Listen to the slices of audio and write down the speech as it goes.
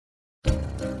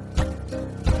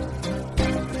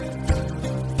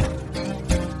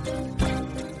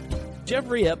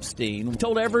Jeffrey Epstein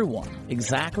told everyone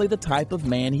exactly the type of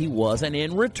man he was, and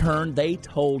in return, they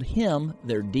told him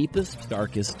their deepest,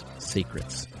 darkest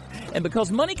secrets. And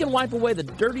because money can wipe away the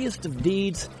dirtiest of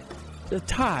deeds, the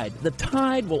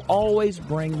tide will always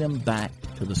bring them back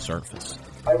to the surface.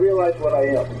 I realize what I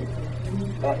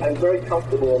am. I'm very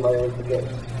comfortable in my own skin.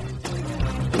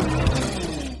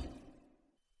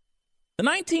 The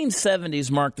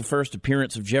 1970s marked the first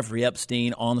appearance of Jeffrey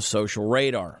Epstein on the social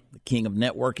radar. The king of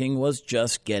networking was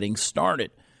just getting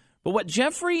started. But what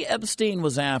Jeffrey Epstein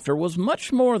was after was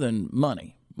much more than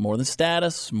money, more than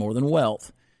status, more than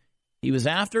wealth. He was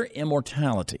after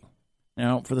immortality.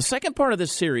 Now, for the second part of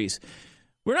this series,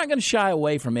 we're not going to shy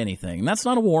away from anything. And that's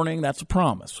not a warning, that's a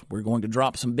promise. We're going to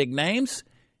drop some big names,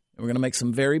 and we're going to make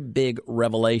some very big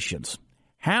revelations.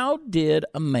 How did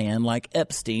a man like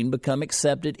Epstein become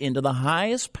accepted into the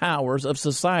highest powers of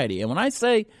society? And when I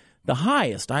say the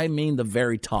highest, I mean the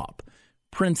very top.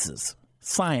 Princes,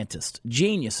 scientists,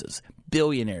 geniuses,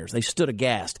 billionaires. They stood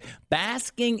aghast,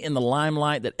 basking in the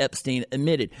limelight that Epstein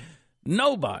emitted.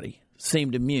 Nobody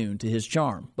seemed immune to his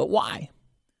charm. But why?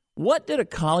 What did a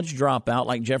college dropout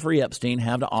like Jeffrey Epstein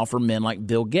have to offer men like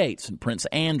Bill Gates and Prince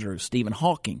Andrew, Stephen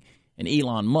Hawking, and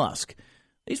Elon Musk?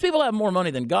 These people have more money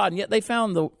than God, and yet they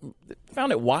found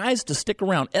it wise to stick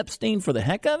around Epstein for the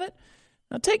heck of it.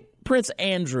 Now, take Prince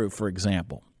Andrew, for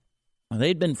example. Now,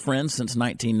 they'd been friends since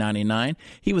 1999.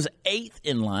 He was eighth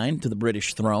in line to the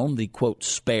British throne, the, quote,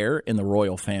 spare in the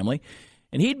royal family,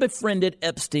 and he'd befriended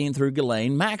Epstein through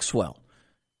Ghislaine Maxwell.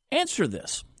 Answer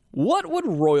this. What would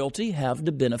royalty have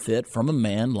to benefit from a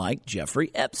man like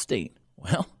Jeffrey Epstein?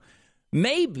 Well,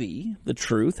 maybe the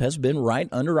truth has been right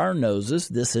under our noses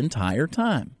this entire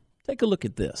time. Take a look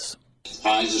at this.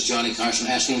 Hi, this is Johnny Carson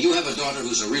asking, you have a daughter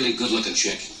who's a really good-looking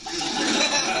chick.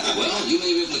 Well, you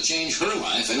may be able to change her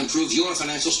life and improve your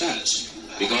financial status,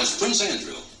 because Prince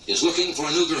Andrew is looking for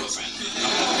a new girlfriend.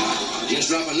 Just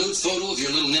drop a nude photo of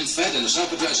your little nymphette in a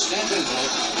self-addressed stamped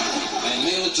envelope and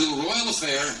mail it to Royal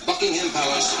Affair, Buckingham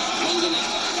Palace, London.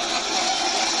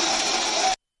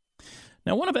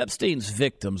 Now, one of Epstein's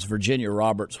victims, Virginia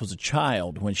Roberts, was a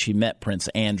child when she met Prince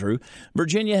Andrew.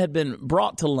 Virginia had been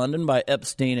brought to London by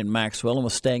Epstein and Maxwell and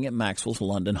was staying at Maxwell's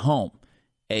London home.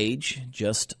 Age,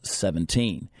 just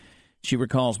 17. She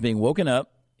recalls being woken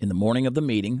up in the morning of the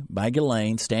meeting by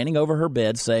Ghislaine standing over her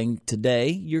bed saying, "Today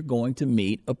you're going to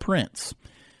meet a prince."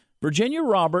 Virginia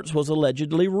Roberts was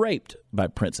allegedly raped by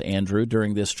Prince Andrew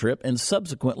during this trip and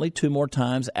subsequently 2 more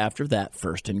times after that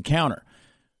first encounter.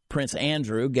 Prince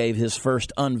Andrew gave his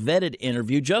first unvetted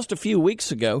interview just a few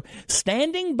weeks ago,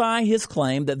 standing by his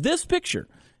claim that this picture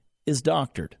is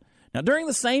doctored. Now, during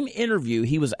the same interview,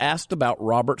 he was asked about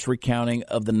Roberts' recounting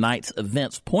of the night's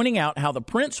events, pointing out how the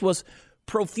prince was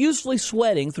profusely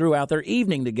sweating throughout their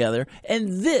evening together,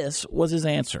 and this was his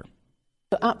answer.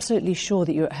 You're absolutely sure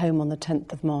that you're at home on the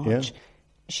 10th of March. Yeah.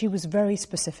 She was very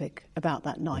specific about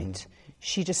that night.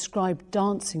 She described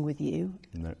dancing with you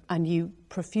and you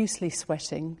profusely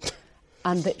sweating,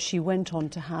 and that she went on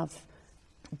to have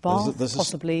bath,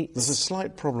 possibly. There's a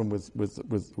slight problem with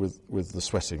the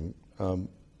sweating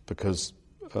because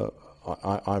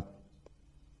I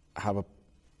have a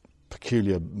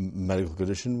peculiar medical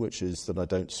condition, which is that I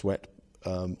don't sweat,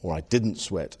 or I didn't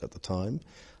sweat at the time,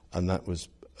 and that was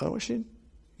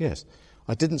yes,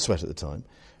 I didn't sweat at the time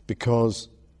because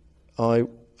I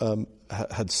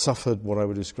had suffered what I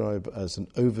would describe as an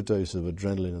overdose of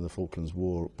adrenaline in the Falklands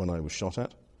War when I was shot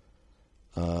at,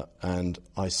 and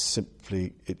I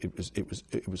simply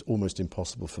it was almost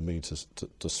impossible for me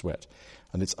to sweat,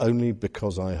 and it's only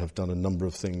because I have done a number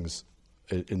of things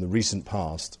in the recent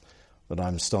past that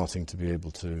I'm starting to be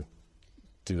able to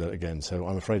do that again. So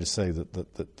I'm afraid to say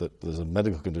that there's a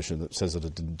medical condition that says that I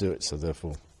didn't do it, so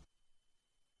therefore.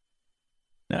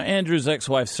 Now, Andrew's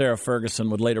ex-wife, Sarah Ferguson,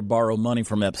 would later borrow money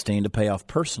from Epstein to pay off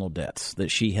personal debts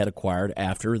that she had acquired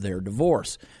after their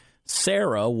divorce.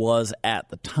 Sarah was, at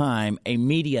the time, a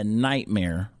media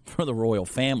nightmare for the royal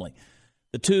family.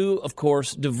 The two, of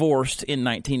course, divorced in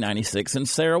 1996, and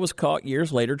Sarah was caught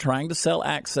years later trying to sell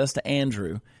access to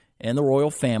Andrew and the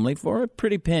royal family for a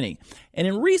pretty penny. And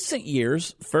in recent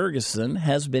years, Ferguson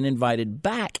has been invited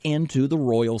back into the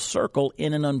royal circle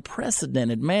in an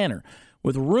unprecedented manner,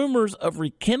 with rumors of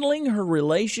rekindling her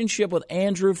relationship with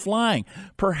Andrew flying,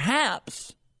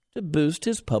 perhaps to boost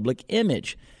his public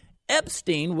image.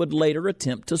 Epstein would later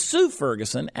attempt to sue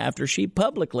Ferguson after she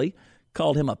publicly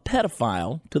called him a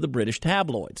pedophile to the British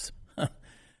tabloids.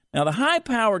 Now, the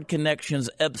high-powered connections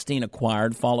Epstein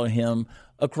acquired follow him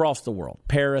across the world: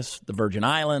 Paris, the Virgin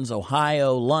Islands,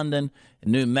 Ohio, London,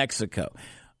 and New Mexico.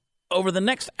 Over the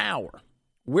next hour,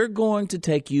 we're going to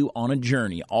take you on a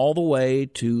journey all the way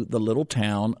to the little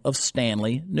town of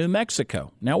Stanley, New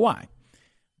Mexico. Now, why?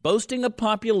 Boasting a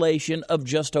population of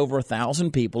just over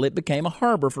 1,000 people, it became a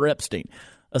harbor for Epstein,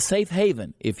 a safe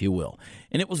haven, if you will.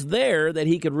 And it was there that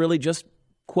he could really just,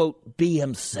 quote, be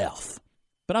himself.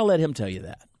 But I'll let him tell you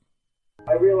that.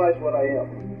 I realize what I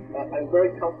am. I'm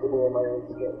very comfortable in my own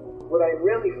skin. What I'm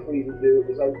really free to do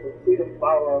is I'm free to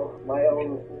follow my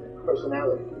own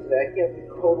personality. I can't be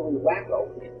totally wacko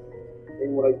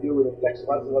in what I do. It affects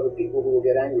lots of other people who will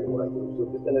get angry at what I do.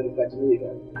 So then it affects me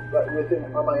again. But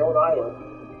on my own island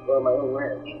or on my own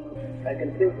ranch, I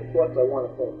can think the thoughts I want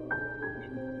to think.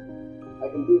 I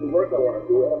can do the work I want to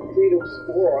do, and I'm free to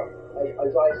explore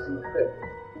as I see fit.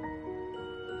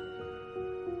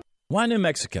 Why New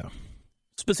Mexico?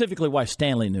 Specifically, why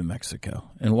Stanley, New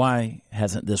Mexico? And why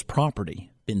hasn't this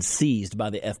property been seized by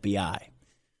the FBI?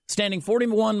 Standing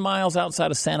 41 miles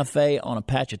outside of Santa Fe on a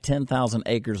patch of 10,000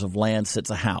 acres of land sits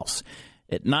a house.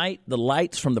 At night, the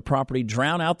lights from the property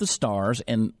drown out the stars,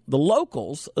 and the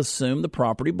locals assume the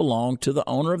property belonged to the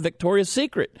owner of Victoria's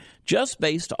Secret, just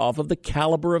based off of the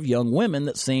caliber of young women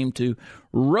that seem to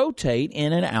rotate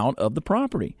in and out of the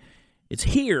property. It's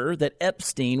here that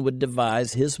Epstein would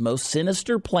devise his most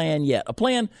sinister plan yet, a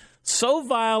plan so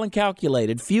vile and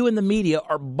calculated, few in the media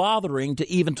are bothering to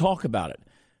even talk about it.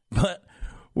 But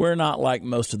we're not like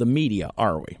most of the media,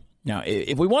 are we? Now,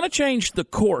 if we want to change the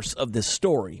course of this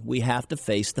story, we have to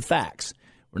face the facts.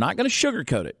 We're not going to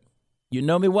sugarcoat it. You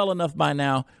know me well enough by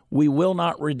now. We will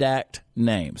not redact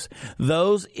names.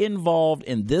 Those involved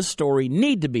in this story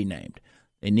need to be named.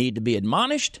 They need to be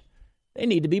admonished. They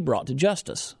need to be brought to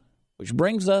justice. Which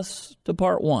brings us to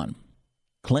part one,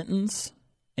 Clintons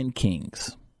and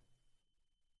Kings.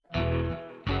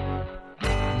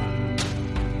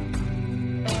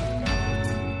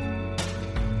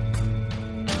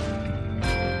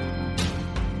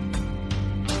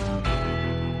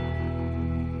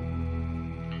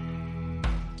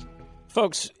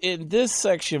 Folks, in this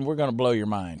section, we're going to blow your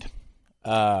mind.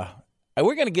 We're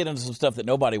going to get into some stuff that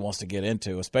nobody wants to get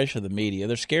into, especially the media.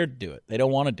 They're scared to do it. They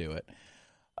don't want to do it.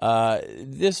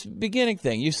 This beginning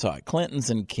thing, you saw it, Clintons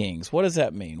and Kings. What does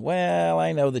that mean? Well,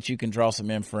 I know that you can draw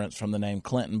some inference from the name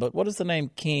Clinton, but what does the name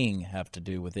King have to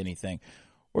do with anything?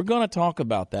 We're going to talk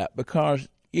about that because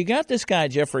you got this guy,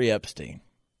 Jeffrey Epstein,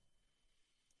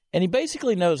 and he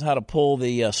basically knows how to pull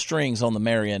the strings on the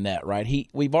marionette, right?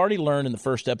 We've already learned in the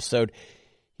first episode,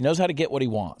 he knows how to get what he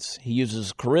wants. He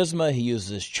uses charisma, he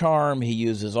uses charm, he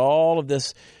uses all of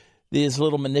these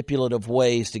little manipulative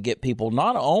ways to get people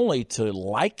not only to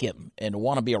like him and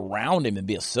want to be around him and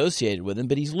be associated with him,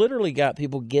 but he's literally got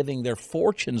people giving their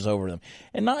fortunes over them.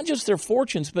 And not just their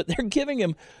fortunes, but they're giving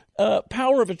him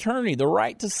power of attorney, the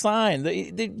right to sign.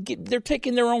 They're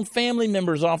taking their own family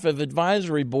members off of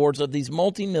advisory boards of these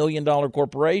multi-million-dollar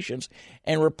corporations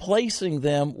and replacing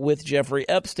them with Jeffrey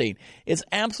Epstein. It's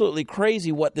absolutely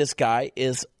crazy what this guy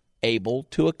is able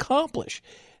to accomplish.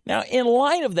 Now, in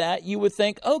light of that, you would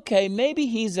think, okay, maybe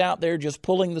he's out there just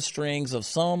pulling the strings of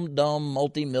some dumb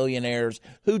multimillionaires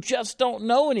who just don't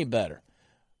know any better.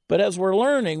 But as we're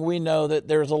learning, we know that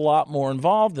there's a lot more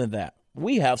involved than that.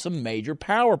 We have some major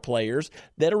power players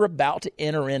that are about to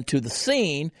enter into the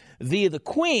scene via the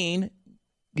Queen,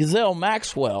 Ghislaine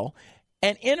Maxwell,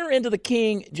 and enter into the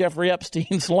King, Jeffrey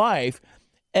Epstein's life.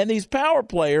 And these power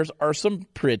players are some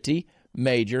pretty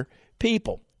major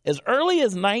people. As early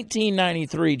as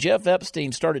 1993, Jeff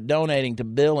Epstein started donating to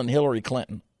Bill and Hillary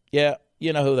Clinton. Yeah,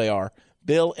 you know who they are.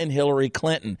 Bill and Hillary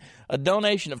Clinton. A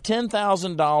donation of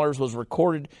 $10,000 was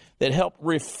recorded that helped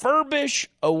refurbish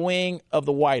a wing of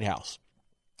the White House.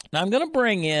 Now, I'm going to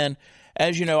bring in,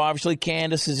 as you know, obviously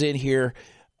Candace is in here,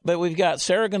 but we've got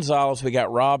Sarah Gonzalez, we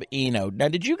got Rob Eno. Now,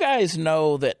 did you guys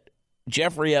know that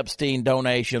Jeffrey Epstein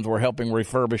donations were helping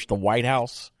refurbish the White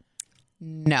House?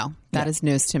 No, that is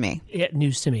news to me. Yeah,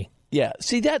 news to me. Yeah,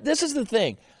 see, this is the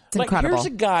thing. It's incredible. Here's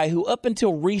a guy who, up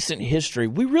until recent history,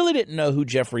 we really didn't know who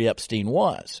Jeffrey Epstein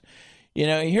was. You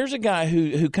know, here's a guy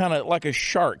who kind of like a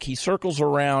shark. He circles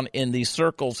around in these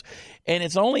circles, and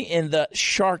it's only in the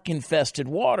shark-infested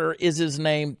water is his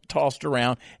name tossed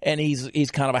around, and he's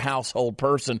kind of a household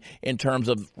person in terms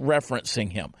of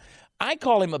referencing him. I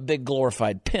call him a big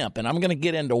glorified pimp, and I'm going to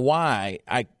get into why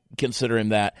I consider him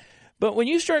that. But when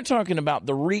you start talking about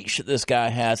the reach that this guy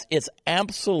has, it's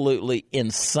absolutely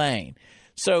insane.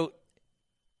 So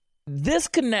this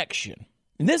connection,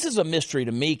 and this is a mystery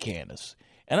to me, Candace,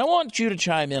 and I want you to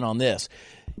chime in on this.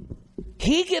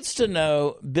 He gets to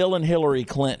know Bill and Hillary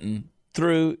Clinton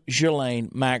through Ghislaine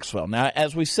Maxwell. Now,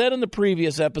 as we said in the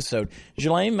previous episode,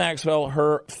 Ghislaine Maxwell,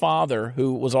 her father,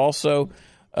 who was also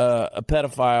a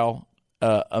pedophile,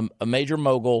 a major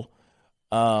mogul,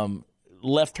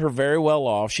 left her very well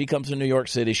off. She comes to New York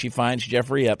City. She finds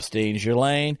Jeffrey Epstein.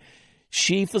 Ghislaine,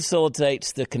 she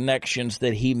facilitates the connections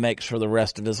that he makes for the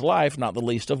rest of his life, not the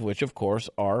least of which, of course,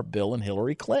 are Bill and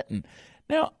Hillary Clinton.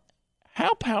 Now,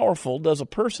 how powerful does a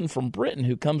person from Britain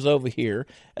who comes over here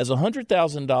as a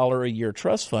 $100,000 a year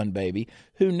trust fund baby,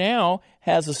 who now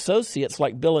has associates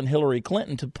like Bill and Hillary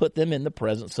Clinton to put them in the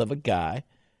presence of a guy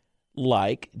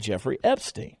like Jeffrey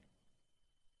Epstein?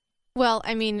 Well,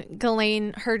 I mean,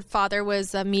 Ghislaine, her father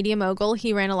was a media mogul.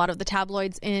 He ran a lot of the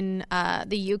tabloids in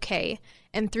the UK.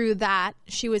 And through that,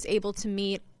 she was able to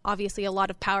meet, obviously, a lot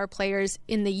of power players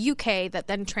in the UK that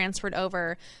then transferred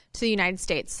over to the United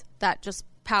States. That just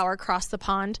power crossed the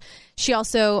pond. She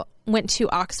also went to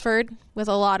Oxford with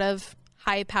a lot of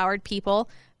high-powered people.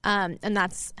 And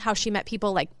that's how she met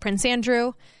people like Prince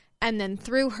Andrew. And then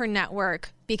through her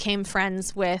network, became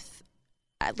friends with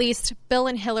at least Bill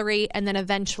and Hillary, and then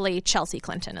eventually Chelsea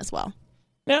Clinton as well.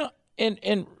 Now,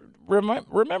 and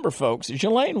remember, folks,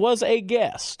 Ghislaine was a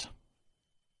guest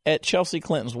at Chelsea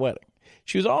Clinton's wedding.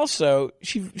 She was also,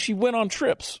 she went on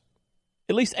trips,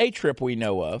 at least a trip we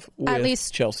know of, with at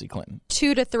least Chelsea Clinton.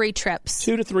 2 to 3 trips.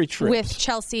 2 to 3 trips. With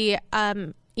Chelsea,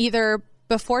 either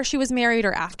before she was married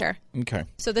or after. Okay.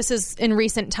 So this is in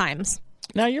recent times.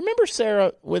 Now, you remember,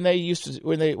 Sarah, when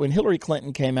Hillary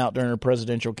Clinton came out during her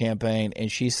presidential campaign and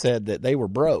she said that they were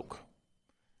broke.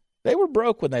 They were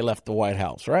broke when they left the White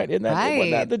House, right? Isn't that, right.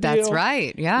 Wasn't that the deal? That's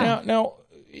right, yeah. Now,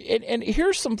 and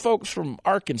here's some folks from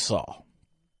Arkansas.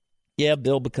 Yeah,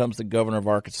 Bill becomes the governor of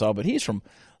Arkansas, but he's from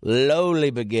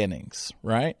lowly beginnings,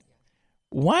 right?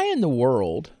 Why in the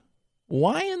world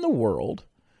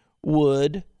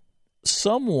would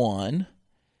someone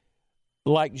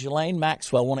like Ghislaine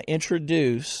Maxwell want to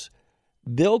introduce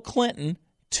Bill Clinton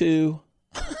to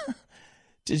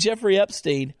Jeffrey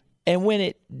Epstein? And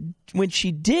when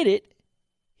she did it,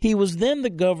 he was then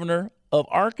the governor of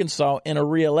Arkansas in a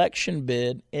re-election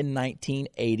bid in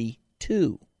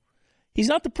 1982. He's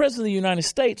not the president of the United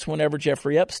States whenever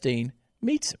Jeffrey Epstein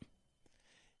meets him.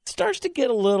 It starts to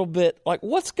get a little bit like,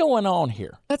 what's going on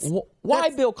here? Why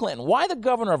Bill Clinton? Why the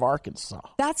governor of Arkansas?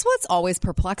 That's what's always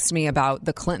perplexed me about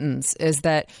the Clintons is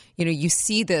that, you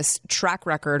see this track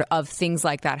record of things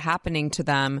like that happening to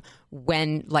them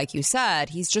when, like you said,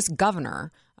 he's just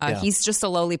governor. He's just a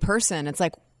lowly person. It's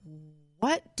like,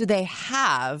 what do they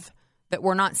have that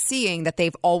we're not seeing that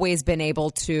they've always been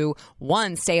able to,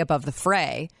 one, stay above the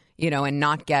fray, and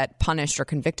not get punished or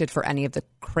convicted for any of the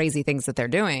crazy things that they're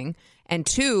doing? And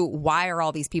two, why are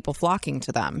all these people flocking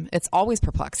to them? It's always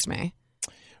perplexed me.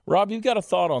 Rob, you've got a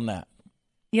thought on that.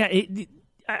 Yeah,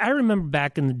 I remember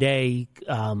back in the day,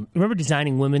 remember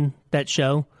Designing Women, that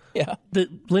show? Yeah. The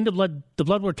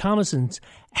Bloodworth Thomasons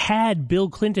had Bill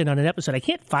Clinton on an episode. I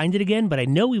can't find it again, but I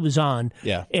know he was on.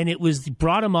 Yeah. And it was,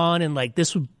 brought him on, and like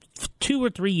this was 2 or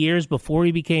 3 years before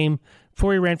he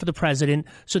ran for the president.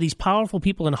 So these powerful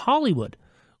people in Hollywood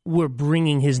were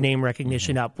bringing his name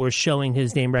recognition up, were showing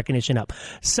his name recognition up.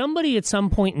 Somebody at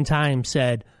some point in time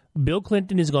said, Bill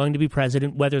Clinton is going to be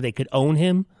president, whether they could own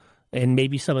him, and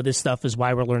maybe some of this stuff is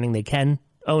why we're learning they can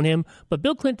own him, but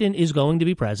Bill Clinton is going to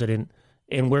be president,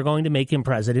 and we're going to make him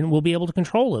president. We'll be able to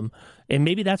control him, and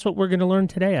maybe that's what we're going to learn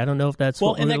today. I don't know if that's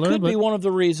what we're going to learn. Well, and that could be one of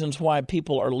the reasons why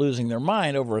people are losing their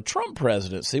mind over a Trump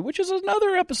presidency, which is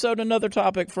another episode, another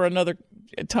topic for another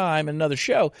time, another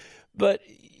show. But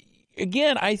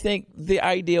again, I think the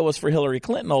idea was for Hillary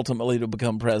Clinton ultimately to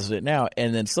become president now,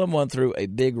 and then someone threw a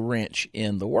big wrench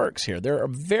in the works here. There are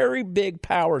very big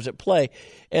powers at play,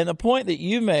 and the point that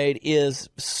you made is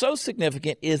so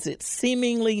significant is that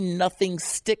seemingly nothing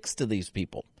sticks to these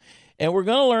people. And we're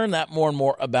going to learn that more and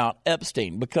more about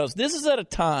Epstein, because this is at a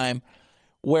time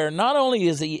where not only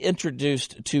is he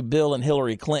introduced to Bill and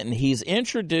Hillary Clinton, he's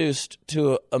introduced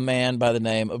to a man by the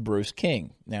name of Bruce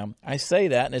King. Now, I say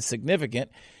that, and it's significant,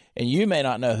 and you may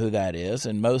not know who that is,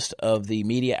 and most of the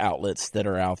media outlets that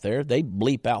are out there, they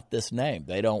bleep out this name.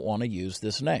 They don't want to use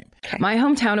this name. My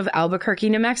hometown of Albuquerque,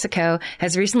 New Mexico,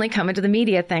 has recently come into the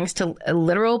media thanks to a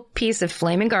literal piece of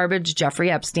flaming garbage,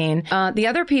 Jeffrey Epstein. The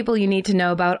other people you need to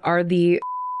know about are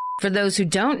for those who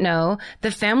don't know,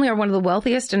 the family are one of the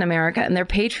wealthiest in America, and their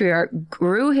patriarch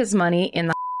grew his money in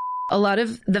the A lot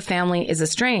of the family is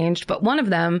estranged, but one of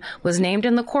them was named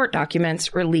in the court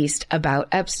documents released about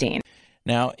Epstein.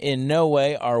 Now, in no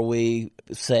way are we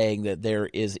saying that there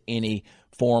is any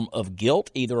form of guilt,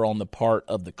 either on the part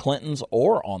of the Clintons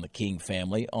or on the King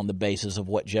family, on the basis of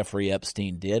what Jeffrey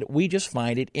Epstein did. We just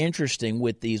find it interesting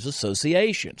with these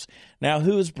associations. Now,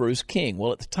 who is Bruce King?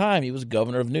 Well, at the time, he was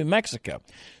governor of New Mexico.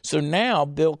 So now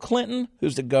Bill Clinton,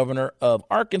 who's the governor of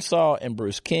Arkansas, and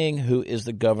Bruce King, who is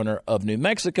the governor of New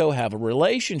Mexico, have a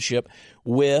relationship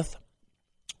with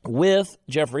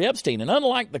Jeffrey Epstein. And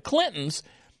unlike the Clintons,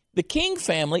 the King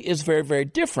family is very, very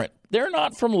different. They're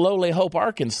not from lowly Hope,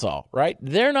 Arkansas, right?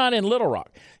 They're not in Little Rock.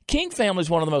 King family is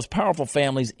one of the most powerful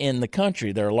families in the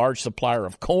country. They're a large supplier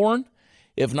of corn,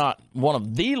 if not one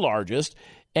of the largest,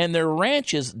 and their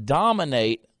ranches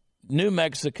dominate New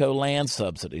Mexico land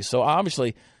subsidies. So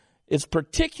obviously, it's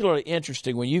particularly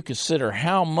interesting when you consider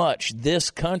how much this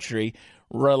country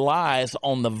relies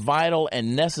on the vital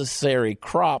and necessary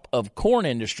crop of corn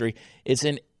industry. It's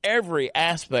in every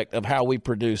aspect of how we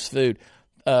produce food.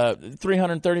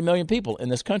 330 million people in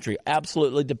this country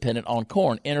absolutely dependent on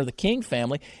corn. Enter the King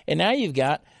family, and now you've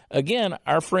got, again,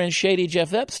 our friend Shady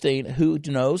Jeff Epstein, who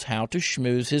knows how to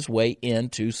schmooze his way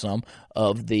into some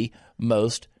of the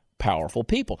most powerful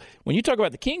people. When you talk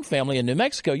about the King family in New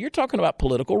Mexico, you're talking about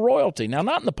political royalty. Now,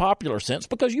 not in the popular sense,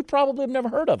 because you probably have never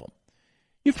heard of them.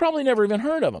 You've probably never even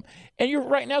heard of them. And you're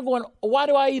right now going, why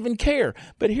do I even care?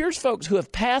 But here's folks who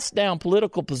have passed down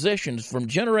political positions from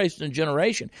generation to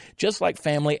generation, just like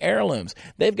family heirlooms.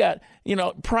 They've got,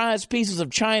 prized pieces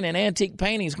of china and antique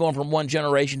paintings going from one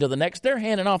generation to the next. They're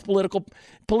handing off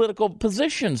political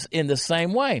positions in the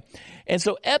same way. And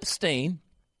so Epstein,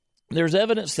 there's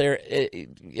evidence there,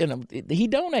 he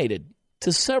donated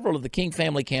to several of the King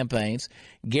family campaigns.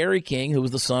 Gary King, who was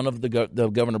the son of the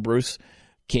Governor Bruce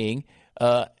King,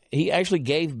 he actually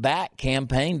gave back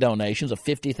campaign donations of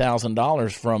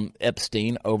 $50,000 from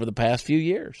Epstein over the past few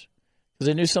years because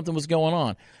they knew something was going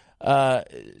on.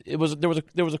 There was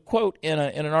a quote in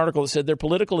an article that said their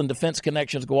political and defense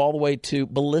connections go all the way to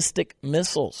ballistic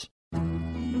missiles.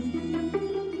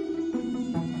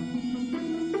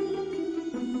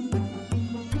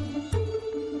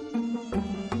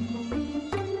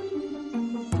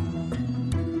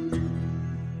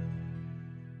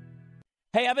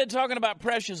 Hey, I've been talking about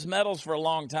precious metals for a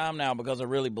long time now because I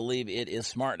really believe it is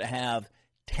smart to have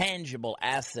tangible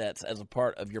assets as a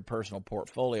part of your personal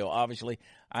portfolio. Obviously,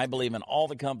 I believe in all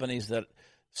the companies that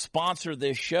sponsor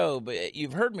this show, but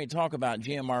you've heard me talk about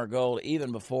GMR Gold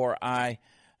even before I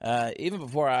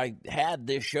had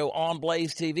this show on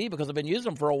Blaze TV because I've been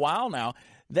using them for a while now.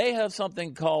 They have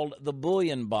something called the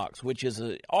Bullion Box, which is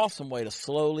an awesome way to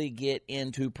slowly get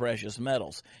into precious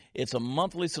metals. It's a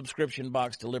monthly subscription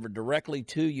box delivered directly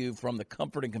to you from the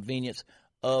comfort and convenience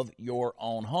of your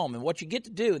own home. And what you get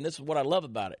to do, and this is what I love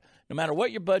about it, no matter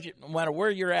what your budget, no matter where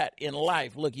you're at in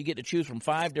life, look, you get to choose from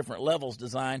 5 different levels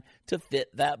designed to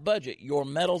fit that budget. Your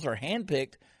metals are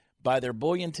handpicked by their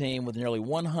bullion team with nearly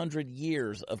 100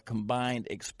 years of combined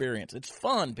experience. It's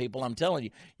fun, people, I'm telling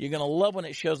you. You're going to love when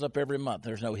it shows up every month.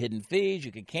 There's no hidden fees.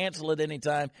 You can cancel it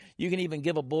anytime. You can even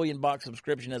give a Bullion Box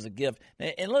subscription as a gift.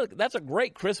 And look, that's a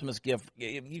great Christmas gift.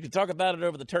 You can talk about it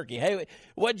over the turkey. Hey,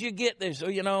 what'd you get this? So,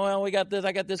 we got this.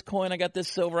 I got this coin. I got this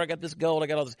silver. I got this gold. I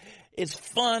got all this. It's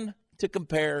fun to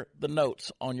compare the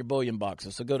notes on your Bullion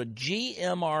Boxes. So go to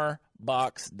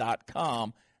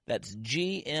gmrbox.com. That's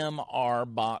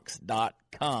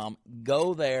gmrbox.com.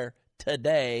 Go there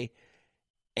today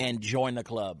and join the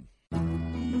club.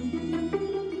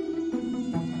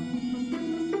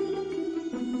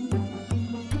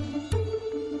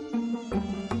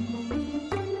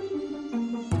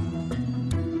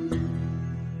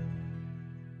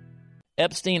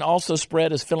 Epstein also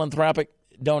spread his philanthropic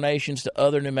donations to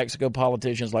other New Mexico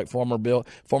politicians like former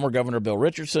Governor Bill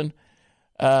Richardson.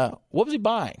 What was he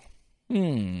buying?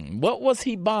 What was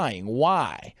he buying?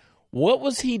 Why? What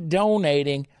was he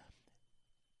donating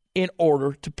in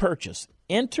order to purchase?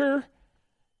 Enter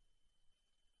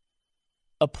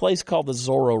a place called the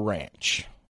Zorro Ranch.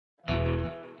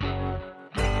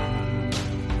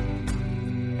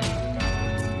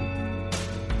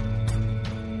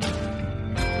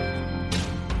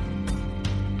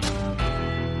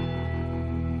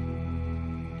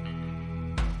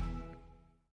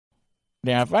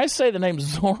 Now, if I say the name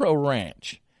Zorro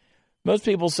Ranch, most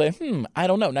people say, I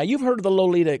don't know. Now, you've heard of the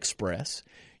Lolita Express.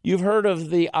 You've heard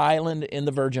of the island in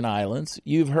the Virgin Islands.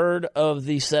 You've heard of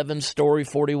the 7-story,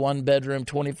 41-bedroom,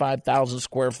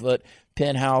 25,000-square-foot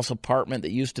penthouse apartment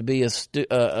that used to be a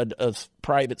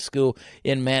private school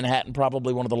in Manhattan,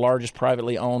 probably one of the largest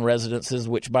privately owned residences,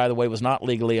 which, by the way, was not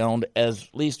legally owned, at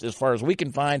least as far as we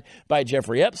can find, by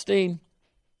Jeffrey Epstein.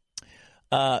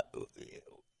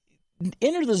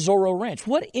 Enter the Zorro Ranch.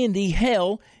 What in the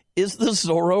hell is the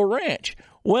Zorro Ranch?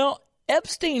 Well,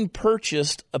 Epstein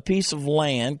purchased a piece of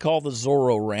land called the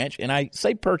Zorro Ranch, and I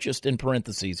say purchased in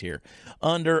parentheses here,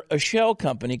 under a shell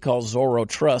company called Zorro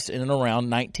Trust in and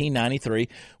around 1993,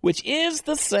 which is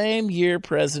the same year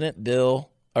Bill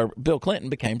Clinton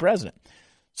became president.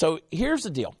 So here's the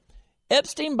deal.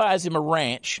 Epstein buys him a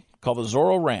ranch called the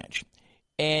Zorro Ranch,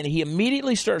 and he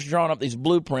immediately starts drawing up these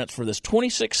blueprints for this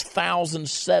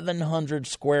 26,700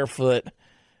 square foot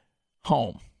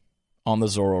home on the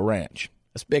Zorro Ranch.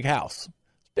 It's a big house.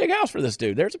 It's a big house for this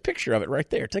dude. There's a picture of it right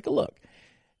there. Take a look.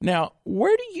 Now,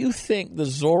 where do you think the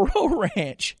Zorro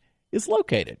Ranch is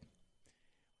located?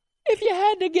 If you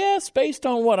had to guess, based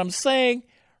on what I'm saying,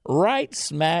 right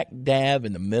smack dab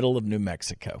in the middle of New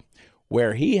Mexico,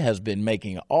 where he has been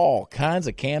making all kinds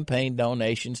of campaign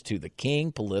donations to the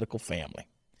King political family.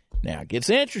 Now, it gets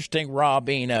interesting,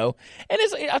 Robino. And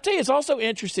I'll tell you, it's also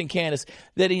interesting, Candace,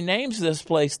 that he names this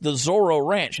place the Zorro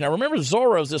Ranch. Now, remember,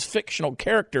 Zorro's this fictional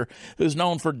character who's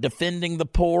known for defending the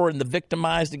poor and the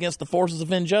victimized against the forces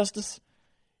of injustice.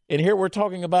 And here we're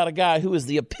talking about a guy who is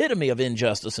the epitome of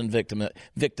injustice and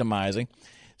victimizing.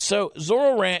 So,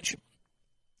 Zorro Ranch,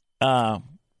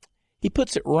 he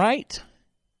puts it right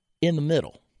in the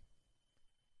middle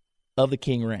of the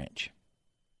King Ranch.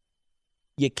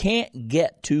 You can't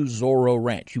get to Zorro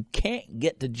Ranch. You can't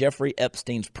get to Jeffrey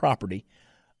Epstein's property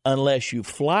unless you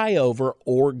fly over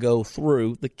or go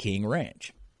through the King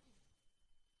Ranch.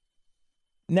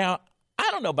 Now,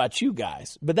 I don't know about you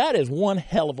guys, but that is one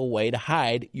hell of a way to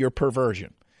hide your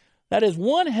perversion. That is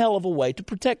one hell of a way to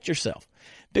protect yourself.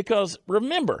 Because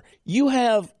remember, you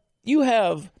have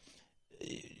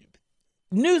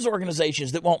news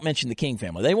organizations that won't mention the King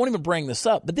family. They won't even bring this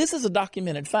up. But this is a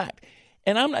documented fact.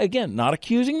 And I'm, again, not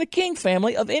accusing the King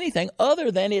family of anything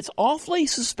other than it's awfully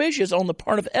suspicious on the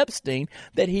part of Epstein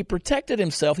that he protected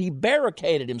himself. He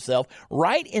barricaded himself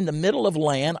right in the middle of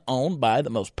land owned by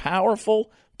the most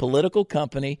powerful political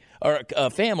company or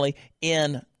family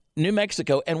in New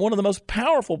Mexico and one of the most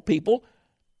powerful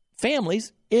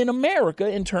families in America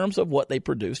in terms of what they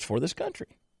produced for this country.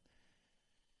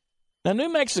 Now,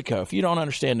 New Mexico, if you don't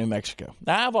understand New Mexico,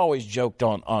 now I've always joked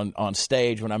on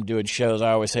stage when I'm doing shows,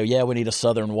 I always say, yeah, we need a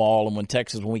southern wall. And when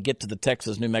we get to the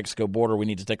Texas-New Mexico border, we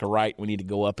need to take a right. We need to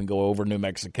go up and go over New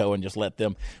Mexico and just let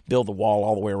them build the wall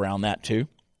all the way around that too.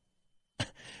 But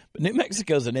New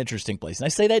Mexico is an interesting place. And I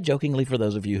say that jokingly for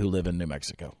those of you who live in New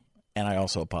Mexico. And I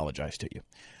also apologize to you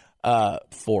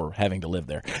for having to live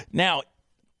there. Now,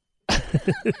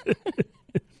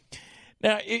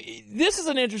 this is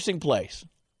an interesting place.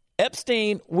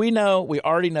 Epstein, we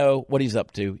already know what he's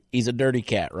up to. He's a dirty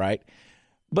cat, right?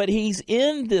 But he's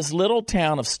in this little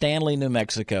town of Stanley, New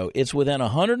Mexico. It's within a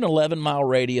 111-mile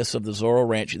radius of the Zorro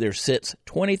Ranch. There sits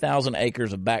 20,000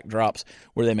 acres of backdrops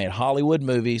where they made Hollywood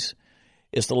movies.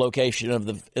 It's the location of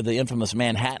the infamous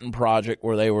Manhattan Project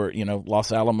where they were,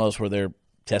 Los Alamos, where they're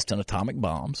testing atomic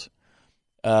bombs.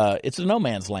 It's a no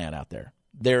man's land out there.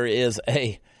 There is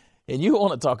and you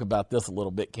want to talk about this a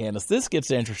little bit, Candace. This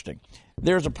gets interesting.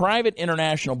 There's a private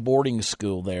international boarding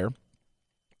school there,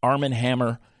 Arm &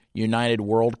 Hammer United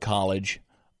World College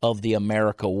of the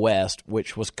America West,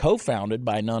 which was co-founded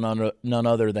by none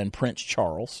other than Prince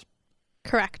Charles.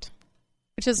 Correct.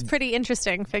 Which is pretty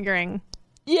interesting, figuring.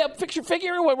 Yeah,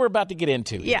 figuring what we're about to get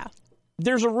into. Yeah.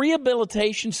 There's a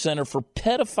rehabilitation center for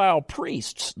pedophile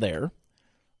priests there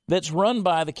that's run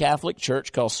by the Catholic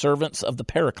Church called Servants of the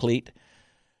Paraclete.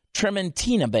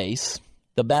 Trementina Base,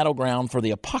 the battleground for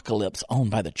the apocalypse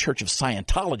owned by the Church of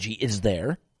Scientology, is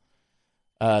there.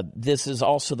 This is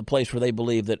also the place where they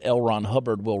believe that L. Ron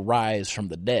Hubbard will rise from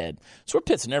the dead. So we're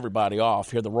pissing everybody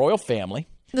off here. The royal family.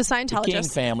 The Scientologists. The King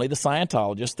family, the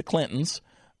Scientologists, the Clintons,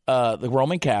 the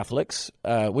Roman Catholics.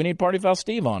 We need Party Foul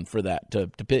Steve on for that.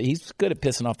 He's good at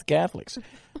pissing off the Catholics.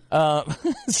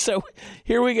 So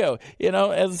here we go.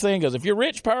 As the saying goes, if you're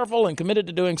rich, powerful, and committed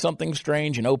to doing something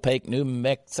strange and opaque, New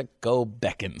Mexico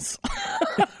beckons.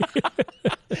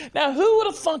 Now, who would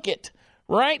have thunk it?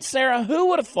 Right, Sarah? Who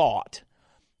would have thought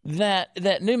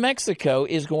that New Mexico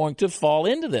is going to fall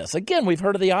into this? Again, we've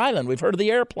heard of the island. We've heard of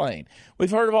the airplane.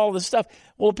 We've heard of all this stuff.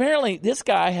 Well, apparently this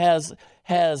guy has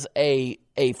a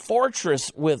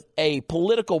fortress with a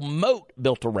political moat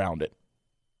built around it.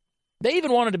 They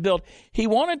even wanted to build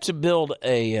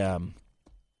an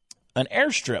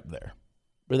airstrip there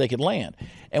where they could land.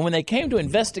 And when they came to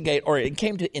investigate or it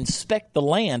came to inspect the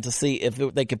land to see if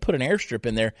they could put an airstrip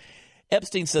in there,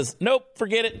 Epstein says, nope,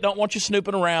 forget it. Don't want you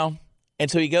snooping around. And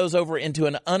so he goes over into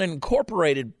an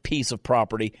unincorporated piece of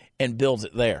property and builds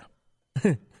it there.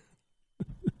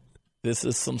 This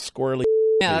is some squirrely.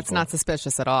 Yeah, that's not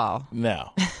suspicious at all. No.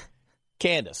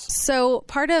 Candace. So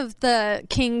part of the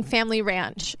King family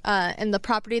ranch and the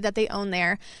property that they own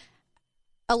there,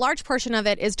 a large portion of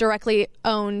it is directly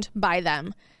owned by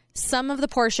them. Some of the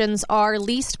portions are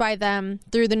leased by them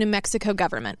through the New Mexico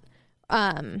government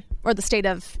or the state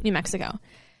of New Mexico.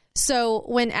 So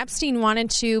when Epstein wanted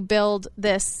to build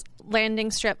this landing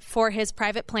strip for his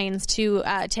private planes to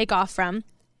take off from,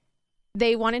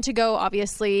 they wanted to go,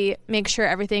 obviously, make sure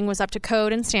everything was up to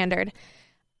code and standard.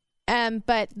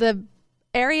 But the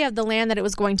area of the land that it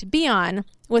was going to be on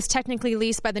was technically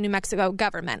leased by the New Mexico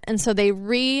government. And so they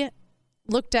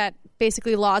looked at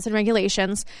basically laws and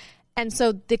regulations. And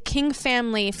so the King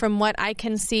family, from what I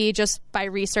can see just by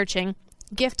researching,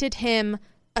 gifted him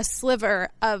a sliver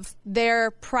of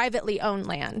their privately owned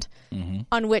land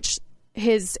on which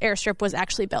his airstrip was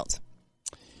actually built.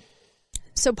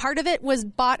 So part of it was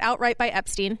bought outright by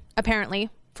Epstein, apparently,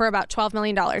 for about $12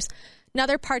 million. And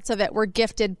other parts of it were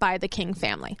gifted by the King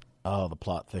family. Oh, the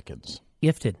plot thickens.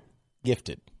 Gifted. Where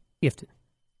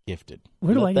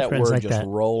do I get that friends word like just that?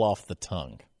 roll off the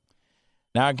tongue.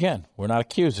 Now, again, we're not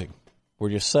accusing. We're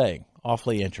just saying,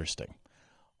 awfully interesting,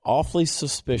 awfully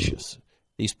suspicious.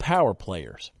 These power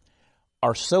players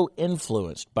are so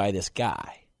influenced by this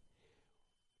guy.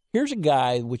 Here's a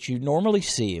guy which you normally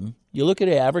see him. You look at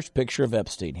an average picture of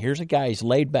Epstein. Here's a guy, he's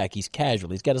laid back, he's casual,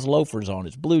 he's got his loafers on,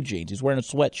 his blue jeans, he's wearing a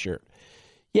sweatshirt.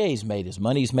 Yeah, he's made his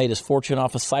money. He's made his fortune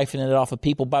off of siphoning it off of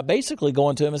people by basically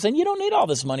going to him and saying, "You don't need all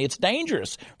this money. It's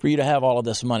dangerous for you to have all of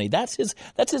this money." That's his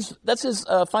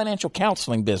financial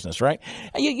counseling business, right?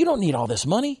 You don't need all this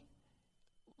money.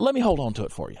 Let me hold on to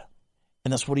it for you,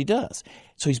 and that's what he does.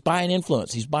 So he's buying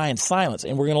influence. He's buying silence,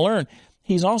 and we're going to learn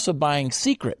he's also buying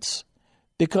secrets,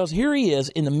 because here he is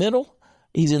in the middle.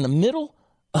 He's in the middle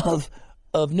of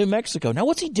New Mexico. Now,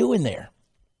 what's he doing there?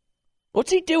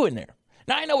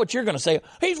 Now, I know what you're going to say.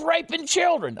 He's raping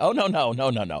children. Oh,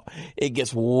 no. It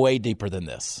gets way deeper than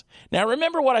this. Now,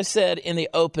 remember what I said in the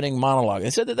opening monologue. I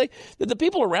said that the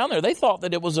people around there, they thought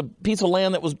that it was a piece of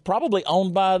land that was probably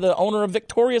owned by the owner of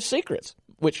Victoria's Secrets,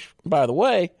 which, by the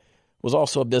way, was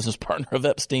also a business partner of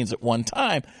Epstein's at one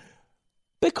time,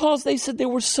 because they said there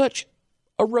was such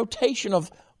a rotation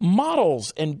of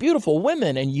models and beautiful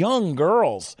women and young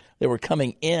girls that were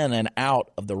coming in and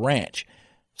out of the ranch.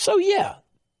 So, yeah.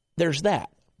 There's that.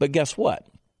 But guess what?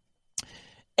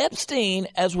 Epstein,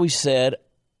 as we said,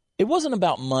 it wasn't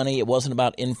about money. It wasn't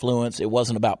about influence. It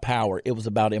wasn't about power. It was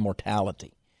about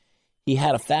immortality. He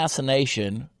had a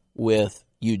fascination with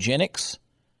eugenics,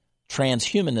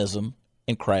 transhumanism,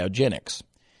 and cryogenics.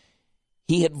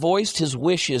 He had voiced his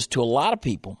wishes to a lot of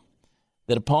people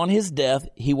that upon his death,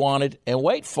 he wanted, and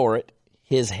wait for it,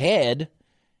 his head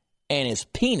and his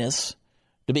penis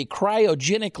to be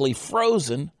cryogenically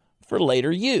frozen for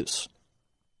later use.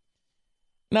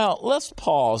 Now, let's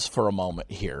pause for a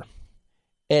moment here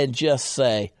and just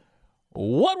say,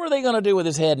 what were they going to do with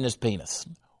his head and his penis?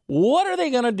 What are they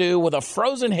going to do with a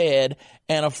frozen head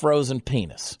and a frozen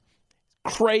penis?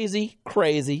 Crazy,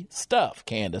 crazy stuff,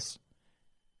 Candace.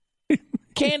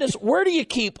 Candace, where do you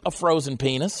keep a frozen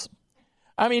penis?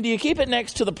 I mean, do you keep it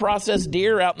next to the processed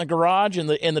deer out in the garage in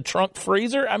the trunk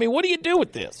freezer? I mean, what do you do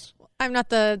with this? I'm not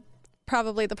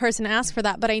probably the person to ask for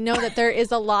that, but I know that there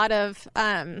is a lot of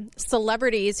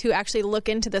celebrities who actually look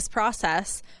into this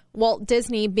process, Walt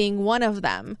Disney being one of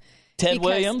them. Ted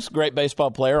Williams, great baseball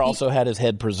player, also had his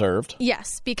head preserved.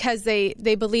 Yes, because they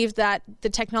believed that the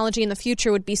technology in the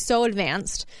future would be so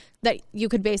advanced that you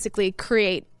could basically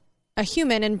create a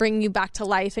human and bring you back to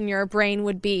life, and your brain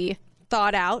would be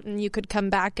thawed out, and you could come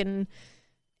back and,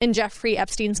 in Jeffrey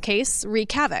Epstein's case,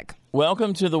 wreak havoc.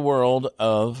 Welcome to the world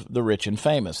of the rich and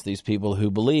famous, these people who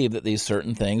believe that these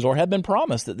certain things, or have been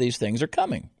promised that these things are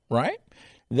coming, right?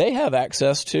 They have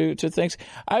access to things.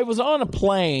 I was on a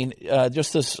plane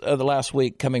just the last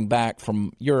week coming back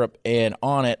from Europe, and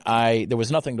on it, there was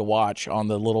nothing to watch on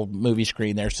the little movie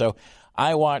screen there. So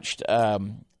I watched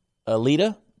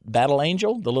Alita, Battle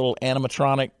Angel, the little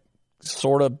animatronic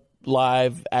sort of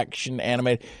live action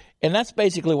animated. And that's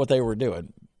basically what they were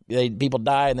doing. People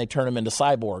die and they turn them into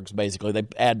cyborgs, basically. They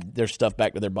add their stuff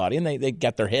back to their body, and they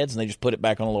get their heads and they just put it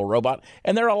back on a little robot,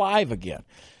 and they're alive again.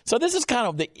 So this is kind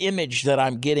of the image that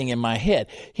I'm getting in my head.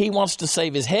 He wants to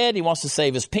save his head. He wants to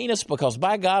save his penis, because,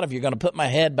 by God, if you're going to put my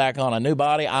head back on a new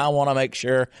body, I want to make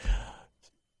sure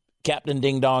Captain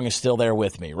Ding Dong is still there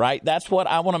with me, right? That's what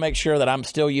I want to make sure that I'm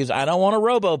still using. I don't want a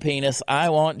robo-penis. I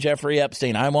want Jeffrey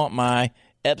Epstein. I want my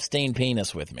Epstein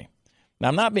penis with me. Now,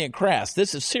 I'm not being crass.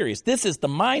 This is serious. This is the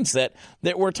mindset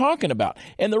that we're talking about.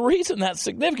 And the reason that's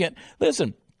significant,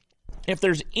 listen, if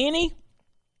there's any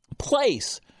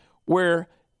place where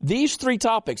these three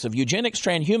topics of eugenics,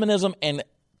 transhumanism, and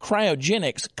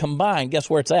cryogenics combined, guess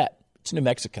where it's at? It's New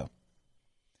Mexico.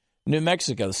 New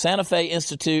Mexico. The Santa Fe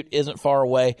Institute isn't far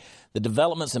away. The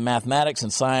developments in mathematics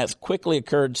and science quickly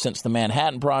occurred since the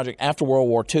Manhattan Project. After World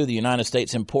War II, the United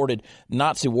States imported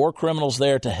Nazi war criminals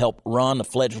there to help run the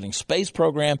fledgling space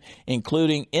program,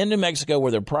 including in New Mexico,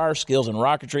 where their prior skills in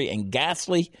rocketry and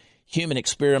ghastly human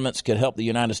experiments could help the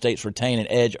United States retain an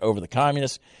edge over the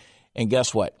communists. And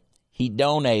guess what? He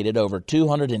donated over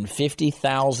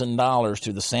 $250,000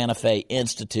 to the Santa Fe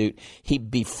Institute. He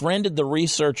befriended the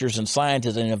researchers and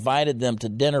scientists and invited them to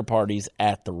dinner parties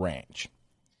at the ranch.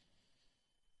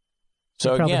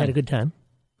 So they probably again, had a good time.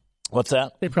 What's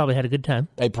that? They probably had a good time.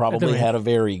 They probably had a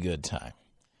very good time.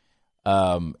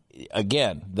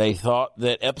 Again, they thought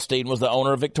that Epstein was the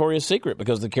owner of Victoria's Secret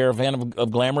because of the caravan of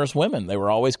glamorous women. They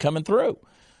were always coming through.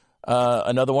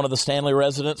 Another one of the Stanley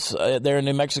residents there in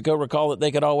New Mexico recalled that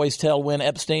they could always tell when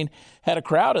Epstein had a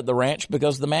crowd at the ranch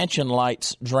because the mansion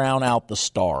lights drown out the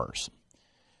stars.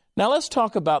 Now let's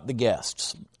talk about the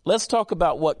guests. Let's talk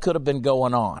about what could have been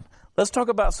going on. Let's talk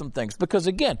about some things because,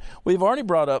 again, we've already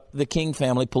brought up the King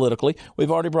family politically.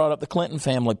 We've already brought up the Clinton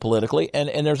family politically,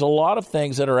 and there's a lot of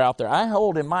things that are out there. I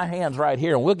hold in my hands right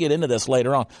here, and we'll get into this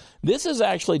later on. This is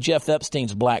actually Jeff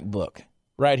Epstein's black book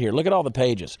right here. Look at all the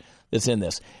pages that's in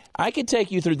this. I could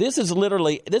take you through. This is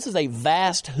a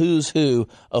vast who's who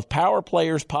of power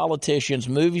players, politicians,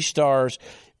 movie stars.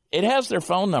 It has their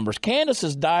phone numbers. Candace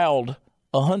has dialed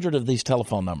 100 of these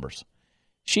telephone numbers.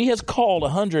 She has called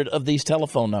 100 of these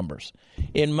telephone numbers.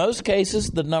 In most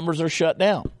cases, the numbers are shut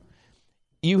down.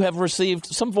 You have received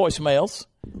some voicemails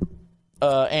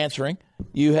answering.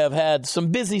 You have had some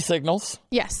busy signals.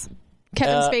 Yes.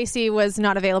 Kevin Spacey was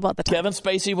not available at the time. Kevin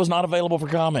Spacey was not available for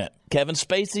comment. Kevin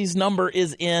Spacey's number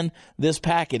is in this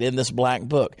packet, in this black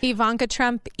book. Ivana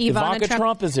Trump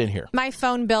is in here. My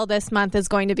phone bill this month is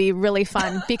going to be really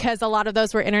fun because a lot of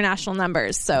those were international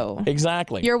numbers. So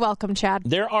exactly. You're welcome, Chad.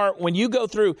 When you go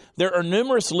through, there are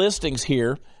numerous listings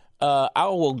here. I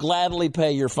will gladly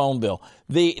pay your phone bill.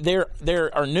 There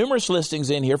are numerous listings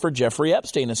in here for Jeffrey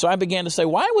Epstein. And so I began to say,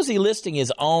 why was he listing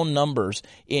his own numbers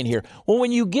in here? Well,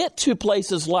 when you get to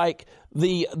places like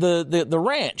the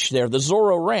ranch there, the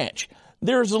Zorro Ranch,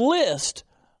 there's a list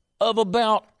of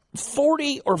about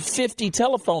 40 or 50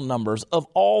 telephone numbers of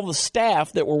all the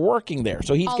staff that were working there.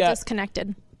 So he's all got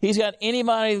disconnected. He's got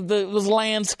anybody that was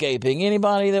landscaping,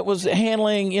 anybody that was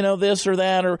handling, this or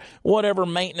that or whatever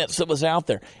maintenance that was out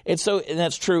there. And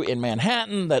that's true in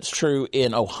Manhattan. That's true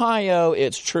in Ohio.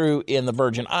 It's true in the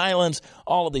Virgin Islands,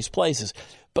 all of these places.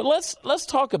 But let's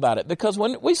talk about it, because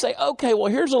when we say, okay,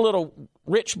 well, here's a little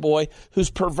rich boy who's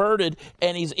perverted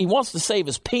and he wants to save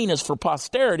his penis for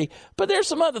posterity, but there's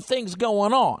some other things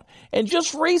going on. And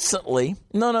just recently,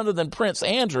 none other than Prince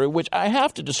Andrew, which I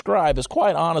have to describe as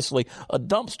quite honestly a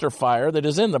dumpster fire that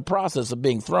is in the process of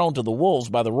being thrown to the wolves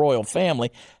by the royal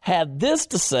family, had this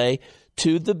to say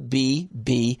to the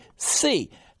BBC.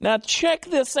 Now check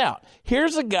this out.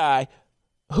 Here's a guy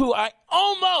who I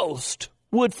almost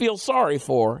would feel sorry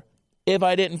for if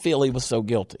I didn't feel he was so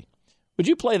guilty. Would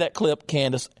you play that clip,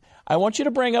 Candace? I want you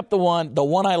to bring up the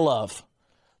one I love,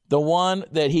 the one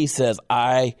that he says,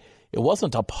 it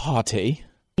wasn't a party.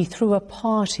 He threw a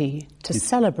party to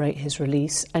celebrate his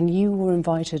release, and you were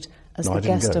invited as the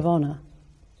guest of honour.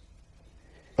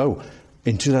 Oh,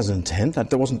 in 2010? That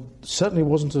certainly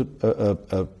wasn't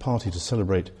a party to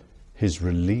celebrate his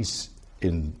release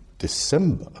in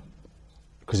December,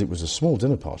 because it was a small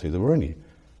dinner party. There were only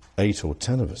 8 or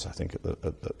 10 of us, I think,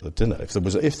 at the dinner.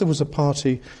 If there was a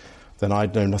party, then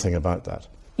I'd know nothing about that.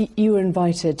 You were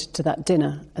invited to that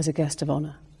dinner as a guest of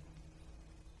honour?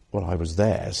 Well, I was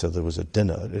there, so there was a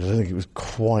dinner. I don't think it was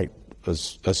quite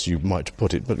as you might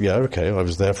put it, but yeah, okay, I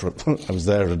was there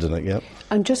at a dinner, yeah.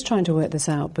 I'm just trying to work this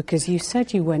out, because you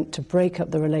said you went to break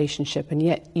up the relationship, and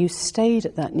yet you stayed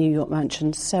at that New York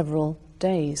mansion several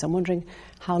days. I'm wondering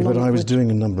how long... But I was doing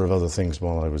a number of other things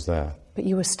while I was there. But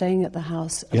you were staying at the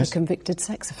house of a convicted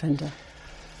sex offender.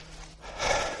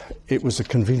 It was a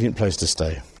convenient place to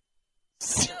stay.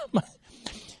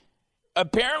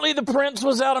 Apparently the prince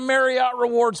was out of Marriott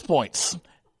rewards points.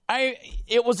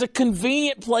 It was a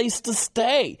convenient place to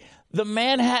stay. The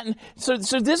Manhattan... So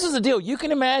this is the deal. You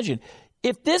can imagine...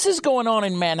 If this is going on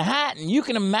in Manhattan, you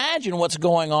can imagine what's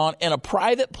going on in a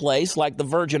private place like the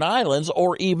Virgin Islands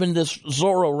or even this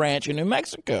Zorro Ranch in New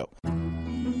Mexico.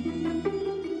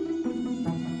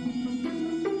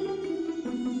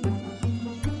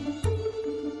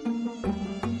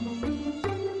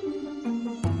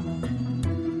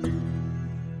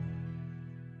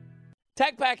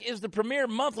 TechPack is the premier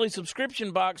monthly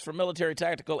subscription box for military,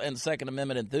 tactical, and Second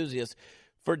Amendment enthusiasts.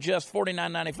 For just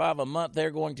 $49.95 a month,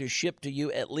 they're going to ship to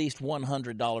you at least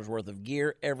 $100 worth of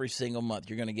gear every single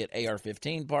month. You're going to get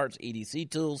AR-15 parts,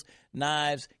 EDC tools,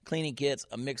 knives, cleaning kits,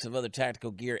 a mix of other tactical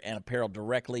gear, and apparel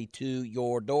directly to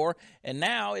your door. And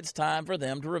now it's time for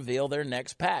them to reveal their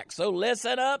next pack. So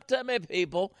listen up to me,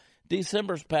 people.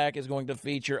 December's pack is going to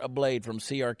feature a blade from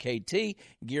CRKT,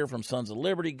 gear from Sons of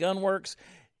Liberty, Gunworks,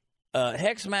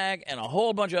 Hex Mag, and a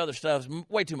whole bunch of other stuff.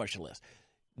 Way too much to list.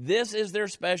 This is their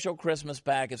special Christmas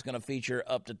pack. It's going to feature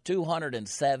up to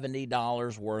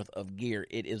 $270 worth of gear.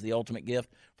 It is the ultimate gift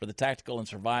for the tactical and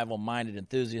survival-minded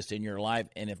enthusiast in your life.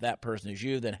 And if that person is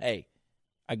you, then, hey,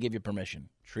 I give you permission.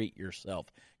 Treat yourself.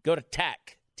 Go to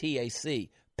TAC, T-A-C,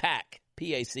 PAC,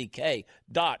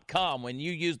 PACK.com. When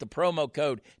you use the promo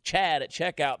code CHAD at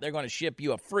checkout, they're going to ship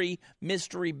you a free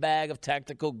mystery bag of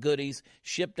tactical goodies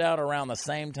shipped out around the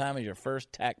same time as your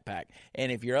first TAC pack.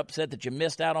 And if you're upset that you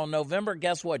missed out on November,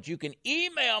 guess what? You can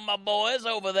email my boys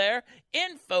over there,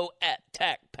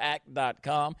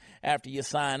 info@tacpack.com, after you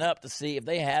sign up to see if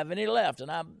they have any left.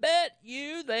 And I bet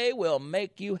you they will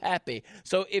make you happy.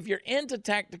 So if you're into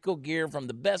tactical gear from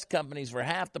the best companies for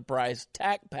half the price,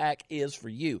 TAC Pack is for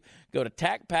you. Go to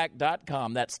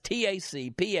tacpack.com. That's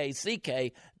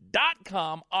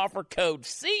TACPACK.com. Offer code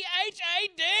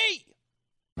CHAD.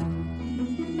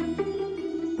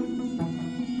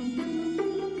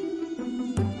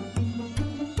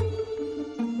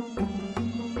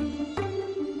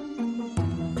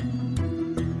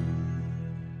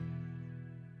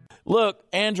 Look,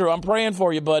 Andrew, I'm praying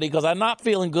for you, buddy, because I'm not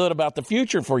feeling good about the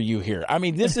future for you here. I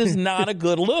mean, this is not a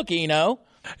good look,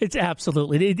 It's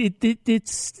absolutely.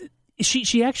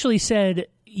 She actually said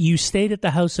you stayed at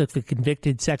the house of a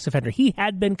convicted sex offender. He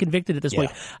had been convicted at this point.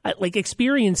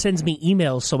 Experience sends me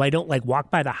emails so I don't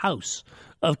walk by the house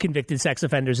of convicted sex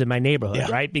offenders in my neighborhood,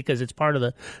 right? Because it's part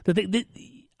of the thing.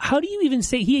 How do you even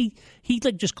say he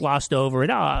just glossed over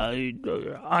it?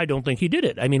 I don't think he did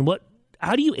it. I mean, what?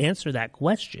 How do you answer that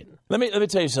question? Let me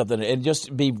tell you something, and just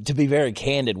to be very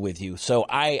candid with you. So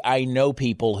I know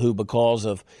people who, because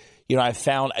of, I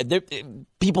found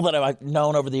people that I've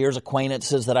known over the years,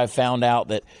 acquaintances that I've found out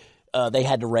that they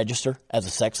had to register as a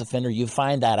sex offender. You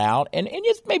find that out, and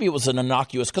maybe it was an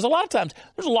innocuous, because a lot of times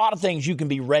there's a lot of things you can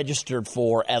be registered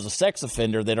for as a sex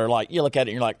offender that are you look at it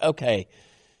and you're like, okay.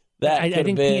 I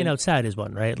think peeing outside is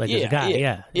one, right? As a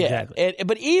guy, exactly.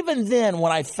 But even then,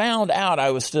 when I found out,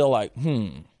 I was still like,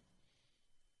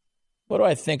 what do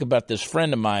I think about this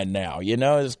friend of mine now?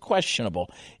 It's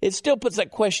questionable. It still puts that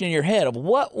question in your head of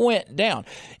what went down.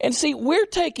 And see, we're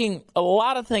taking a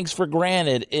lot of things for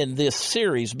granted in this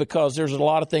series because there's a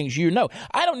lot of things you know.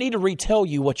 I don't need to retell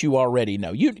you what you already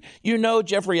know. You know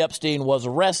Jeffrey Epstein was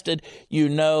arrested. You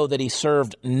know that he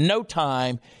served no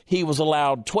time. He was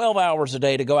allowed 12 hours a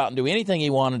day to go out and do anything he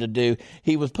wanted to do.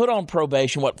 He was put on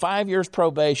probation, 5 years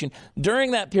probation.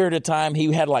 During that period of time,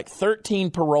 he had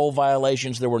 13 parole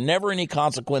violations. There were never any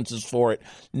consequences for it.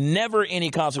 Never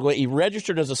any consequence. He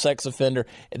registered as a sex offender.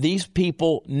 These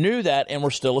people knew that and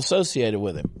were still associated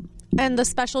with him. And the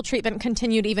special treatment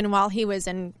continued even while he was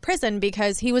in prison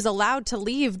because he was allowed to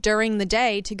leave during the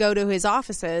day to go to his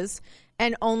offices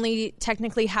and only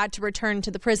technically had to return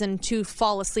to the prison to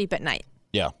fall asleep at night.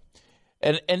 Yeah.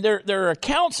 And there are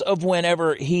accounts of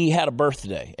whenever he had a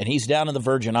birthday, and he's down in the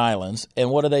Virgin Islands,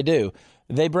 and what do?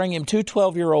 They bring him two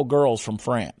 12-year-old girls from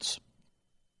France.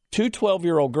 Two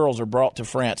 12-year-old girls are brought to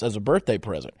France as a birthday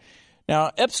present.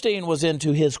 Now, Epstein was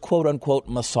into his quote-unquote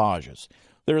massages.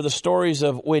 There are the stories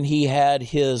of when he had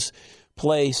his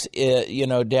place,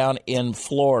 down in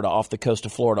Florida, off the coast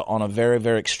of Florida, on a very,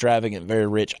 very extravagant, very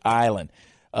rich island.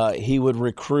 He would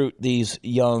recruit these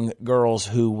young girls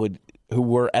who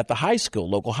were at the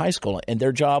local high school, and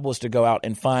their job was to go out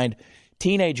and find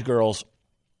teenage girls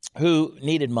who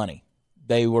needed money.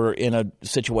 They were in a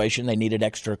situation, they needed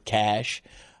extra cash.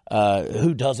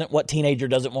 Who doesn't? What teenager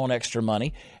doesn't want extra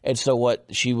money? And so what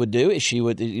she would do is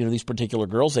these particular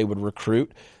girls, they would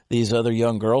recruit these other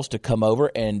young girls to come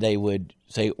over, and they would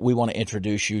say, we want to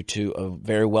introduce you to a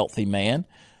very wealthy man.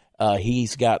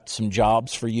 He's got some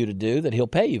jobs for you to do that he'll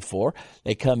pay you for.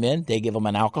 They come in, they give them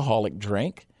an alcoholic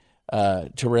drink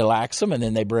to relax them, and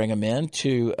then they bring them in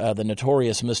to the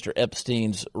notorious Mr.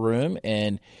 Epstein's room,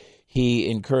 and he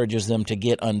encourages them to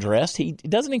get undressed. He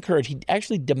doesn't encourage, he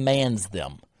actually demands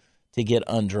them to get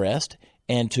undressed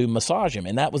and to massage him,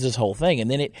 and that was his whole thing. And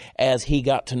then as he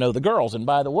got to know the girls, and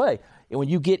by the way, when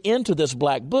you get into this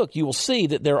black book, you will see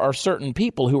that there are certain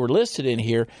people who are listed in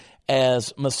here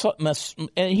as and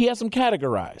he has them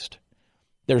categorized.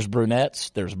 There's brunettes,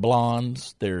 there's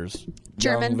blondes, there's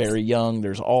Germans, very young.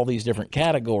 There's all these different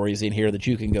categories in here that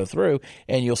you can go through,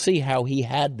 and you'll see how he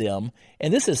had them.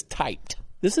 And this is typed.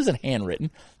 This isn't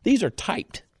handwritten. These are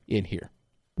typed in here.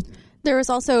 There was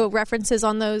also references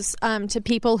on those to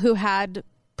people who had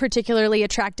particularly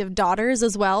attractive daughters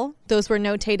as well. Those were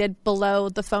notated below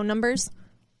the phone numbers.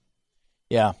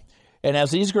 Yeah. And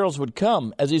as these girls would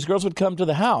come to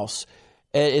the house,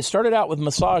 it started out with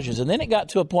massages, and then it got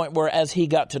to a point where as he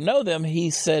got to know them, he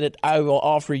said, I will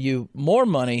offer you more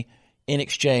money in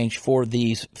exchange for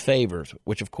these favors,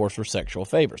 which of course were sexual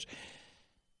favors.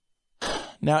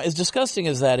 Now, as disgusting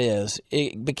as that is,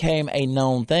 it became a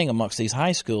known thing amongst these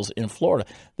high schools in Florida.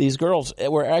 These girls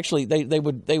were actually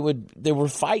there were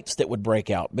fights that would break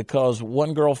out because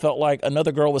one girl felt like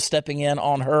another girl was stepping in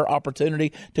on her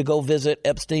opportunity to go visit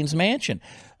Epstein's mansion.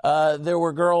 There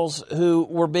were girls who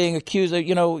were being accused of,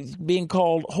 being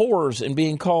called whores and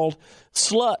being called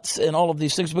sluts and all of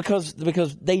these things because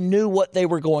they knew what they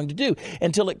were going to do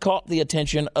until it caught the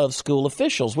attention of school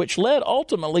officials, which led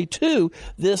ultimately to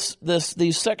these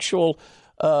sexual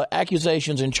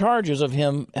accusations and charges of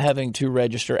him having to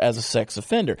register as a sex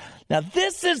offender. Now,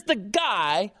 this is the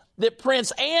guy that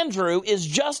Prince Andrew is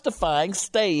justifying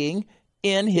staying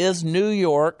in his New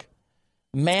York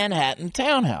Manhattan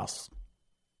townhouse.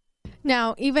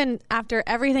 Now, even after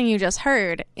everything you just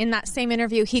heard, in that same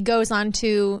interview, he goes on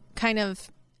to kind of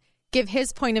give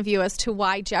his point of view as to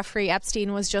why Jeffrey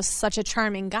Epstein was just such a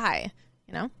charming guy,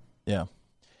 Yeah.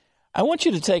 I want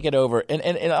you to take it over, and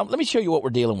let me show you what we're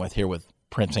dealing with here with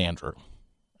Prince Andrew,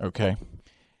 okay?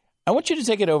 I want you to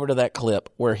take it over to that clip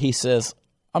where he says,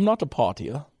 I'm not a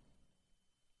partier.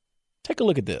 Take a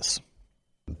look at this.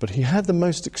 But he had the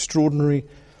most extraordinary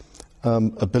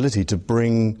ability to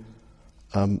bring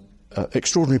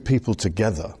extraordinary people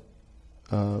together.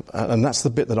 And that's the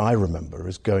bit that I remember,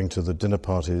 is going to the dinner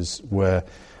parties where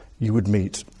you would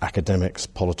meet academics,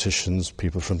 politicians,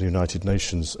 people from the United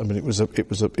Nations. I mean, it was a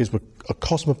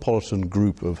cosmopolitan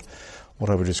group of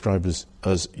what I would describe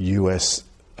as US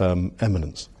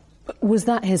eminence. Was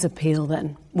that his appeal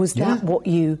then? Was that what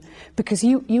because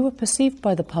you were perceived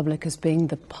by the public as being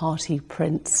the party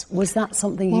prince. Was that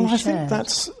something you shared? Well, I think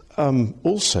that's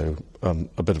also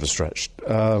a bit of a stretch.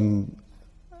 I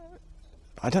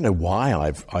don't know why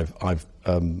I've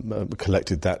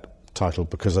collected that title,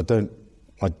 because I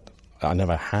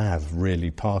never have really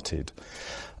partied.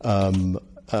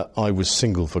 I was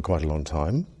single for quite a long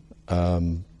time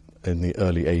in the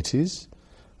early 80s.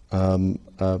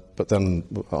 But then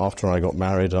after I got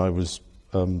married, I was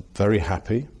very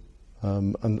happy,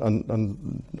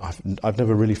 and I've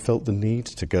never really felt the need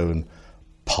to go and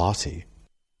party.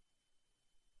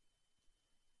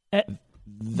 He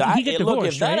get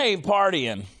divorced, that right? ain't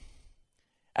partying.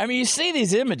 I mean, you see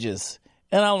these images,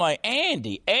 and I'm like,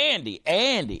 Andy.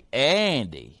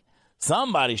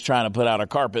 Somebody's trying to put out a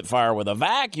carpet fire with a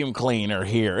vacuum cleaner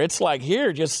here. It's like,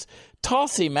 here, just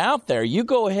toss him out there. You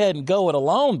go ahead and go it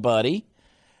alone, buddy.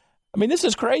 I mean, this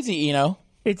is crazy,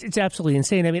 It's absolutely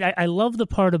insane. I mean, I love the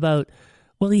part about,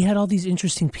 he had all these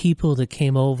interesting people that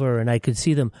came over, and I could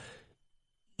see them.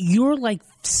 You're like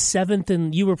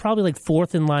you were probably like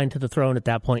fourth in line to the throne at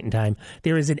that point in time.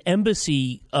 There is an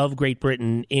embassy of Great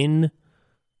Britain in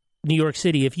New York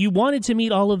City. If you wanted to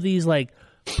meet all of these like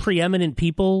preeminent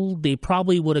people, they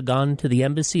probably would have gone to the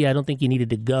embassy. I don't think you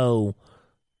needed to go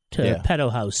to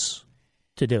Pedo House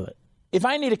to do it. If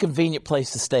I need a convenient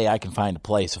place to stay, I can find a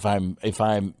place. If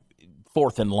I'm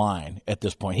fourth in line at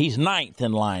this point, he's ninth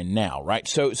in line now, right?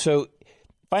 So if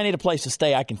I need a place to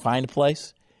stay, I can find a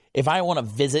place. If I want to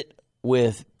visit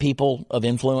with people of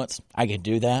influence, I can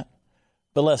do that.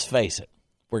 But let's face it,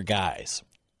 we're guys.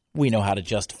 We know how to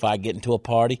justify getting to a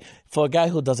party. For a guy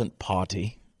who doesn't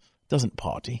party,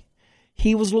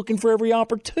 he was looking for every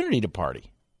opportunity to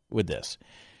party with this.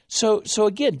 So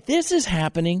again, this is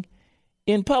happening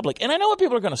in public. And I know what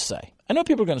people are going to say.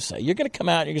 You're going to come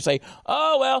out and you're going to say,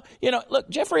 oh, well, look,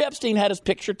 Jeffrey Epstein had his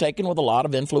picture taken with a lot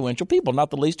of influential people, not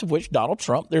the least of which Donald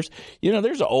Trump. There's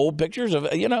old pictures of,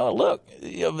 look,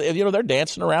 they're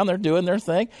dancing around, they're doing their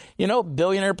thing.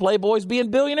 Billionaire playboys being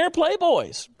billionaire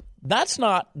playboys.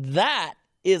 That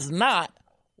is not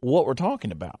what we're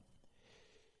talking about.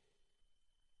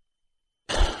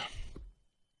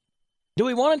 Do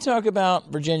we want to talk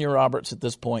about Virginia Roberts at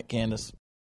this point, Candace?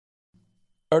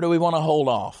 Or do we want to hold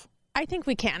off? I think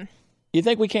we can. You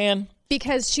think we can?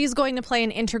 Because she's going to play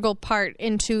an integral part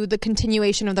into the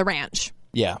continuation of the ranch.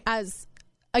 Yeah. As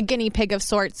a guinea pig of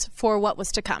sorts for what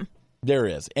was to come. There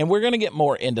is. And we're going to get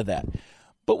more into that.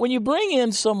 But when you bring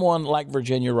in someone like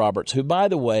Virginia Roberts, who, by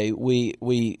the way,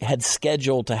 we had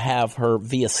scheduled to have her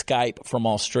via Skype from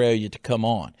Australia to come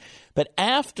on. But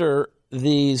after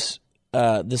this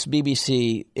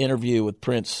BBC interview with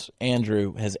Prince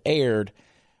Andrew has aired,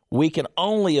 we can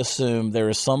only assume there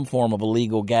is some form of a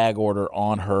legal gag order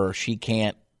on her. She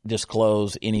can't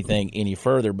disclose anything any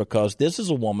further because this is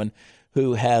a woman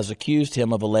who has accused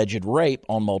him of alleged rape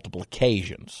on multiple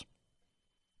occasions.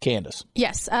 Candace.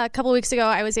 Yes. A couple of weeks ago,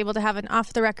 I was able to have an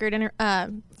off-the-record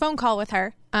phone call with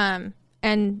her,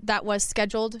 and that was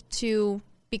scheduled to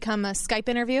become a Skype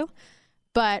interview.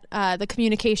 But the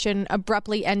communication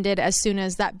abruptly ended as soon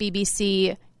as that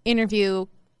BBC interview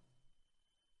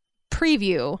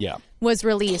preview was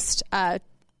released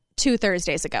 2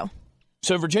 Thursdays ago.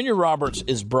 So Virginia Roberts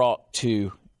is brought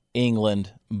to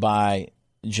England by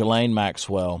Ghislaine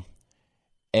Maxwell,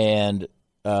 and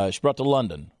she's brought to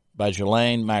London by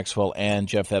Ghislaine Maxwell and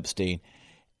Jeff Epstein.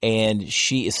 And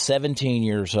she is 17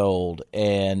 years old,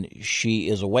 and she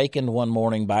is awakened one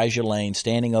morning by Ghislaine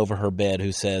standing over her bed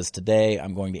who says, today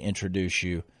I'm going to introduce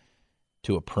you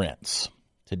to a prince.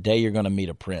 Today you're going to meet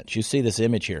a prince. You see this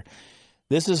image here.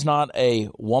 This is not a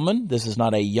woman. This is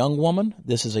not a young woman.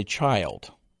 This is a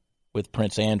child with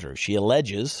Prince Andrew. She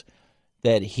alleges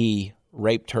that he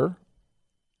raped her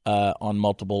on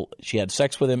multiple – she had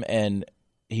sex with him, and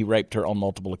he raped her on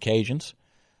multiple occasions.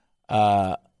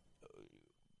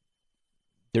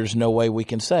 There's no way we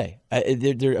can say.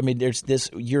 There's this.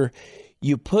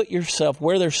 You put yourself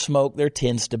where there's smoke, there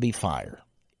tends to be fire,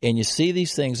 and you see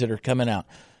these things that are coming out.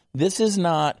 This is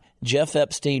not Jeff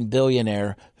Epstein,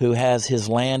 billionaire, who has his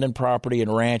land and property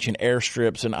and ranch and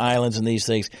airstrips and islands and these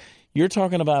things. You're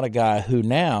talking about a guy who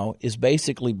now is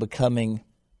basically becoming,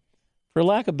 for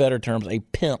lack of better terms, a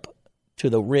pimp to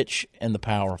the rich and the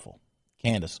powerful.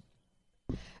 Candace.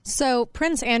 So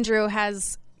Prince Andrew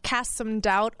has cast some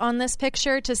doubt on this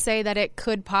picture to say that it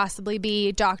could possibly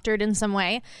be doctored in some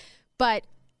way. But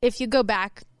if you go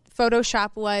back,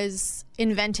 Photoshop was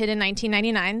invented in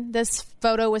 1999. This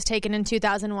photo was taken in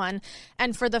 2001.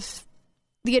 And for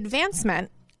the advancement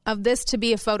of this to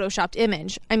be a Photoshopped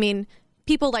image, I mean,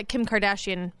 people like Kim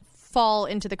Kardashian fall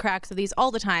into the cracks of these all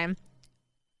the time,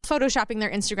 Photoshopping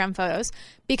their Instagram photos,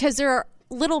 because there are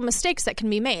little mistakes that can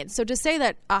be made. So to say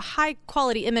that a high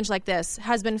quality image like this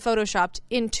has been photoshopped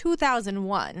in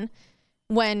 2001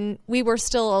 when we were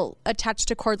still attached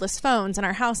to cordless phones in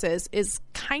our houses is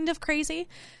kind of crazy.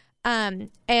 And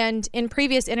in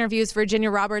previous interviews, Virginia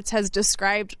Roberts has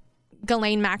described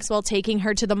Ghislaine Maxwell taking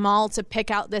her to the mall to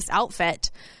pick out this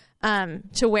outfit to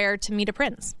wear to meet a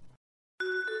prince.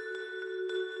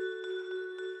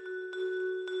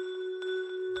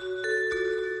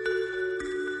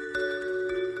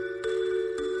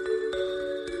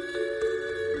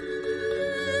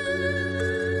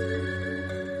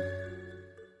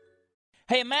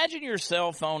 Hey, imagine your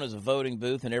cell phone as a voting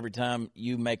booth, and every time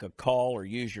you make a call or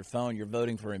use your phone, you're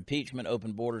voting for impeachment,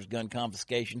 open borders, gun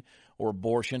confiscation, or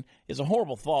abortion. It's a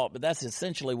horrible thought, but that's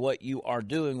essentially what you are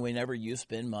doing whenever you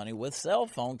spend money with cell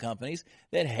phone companies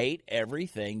that hate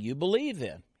everything you believe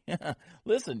in.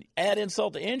 Listen, add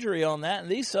insult to injury on that, and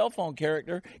these cell phone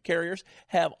carriers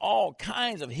have all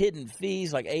kinds of hidden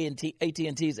fees, like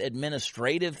AT&T's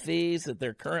administrative fees that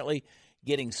they're currently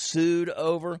getting sued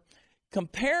over.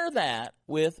 Compare that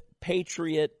with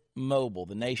Patriot Mobile,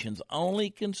 the nation's only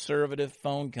conservative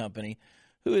phone company,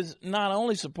 who is not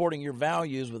only supporting your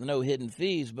values with no hidden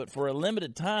fees, but for a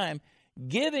limited time,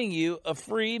 giving you a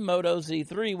free Moto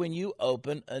Z3 when you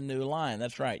open a new line.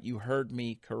 That's right. You heard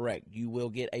me correct. You will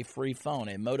get a free phone,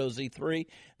 a Moto Z3.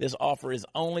 This offer is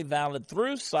only valid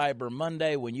through Cyber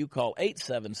Monday when you call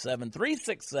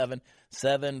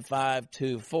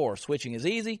 877-367-7524. Switching is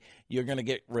easy. You're going to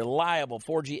get reliable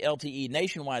 4G LTE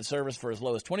nationwide service for as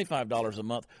low as $25 a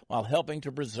month while helping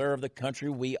to preserve the country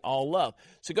we all love.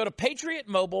 So go to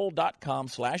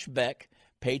patriotmobile.com/Beck.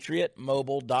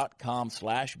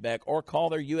 patriotmobile.com/Beck, or call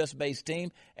their U.S.-based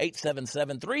team,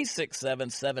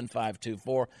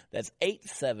 877-367-7524. That's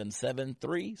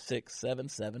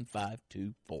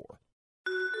 877-367-7524.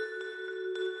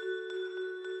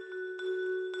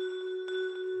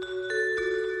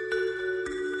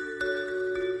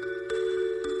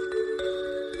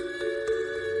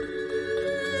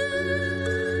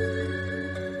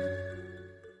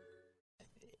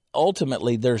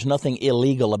 Ultimately, there's nothing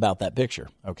illegal about that picture,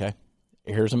 okay?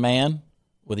 Here's a man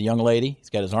with a young lady.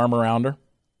 He's got his arm around her,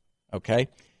 okay?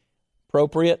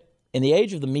 Appropriate. In the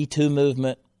age of the Me Too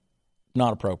movement,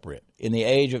 not appropriate. In the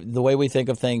age of the way we think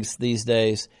of things these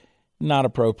days, not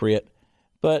appropriate.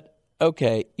 But,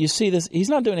 okay, you see this. He's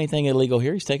not doing anything illegal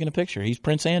here. He's taking a picture. He's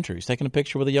Prince Andrew. He's taking a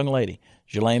picture with a young lady.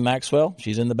 Ghislaine Maxwell,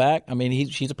 she's in the back. I mean,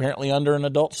 she's apparently under an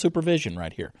adult supervision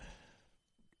right here.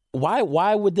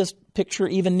 Why would this picture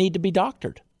even need to be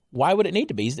doctored? Why would it need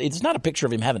to be? It's not a picture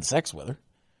of him having sex with her,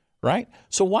 right?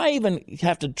 So why even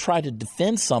have to try to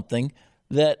defend something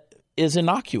that is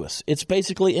innocuous. It's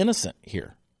basically innocent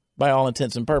here by all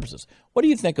intents and purposes. What do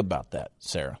you think about that,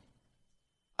 Sarah?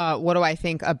 What do I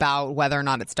think about whether or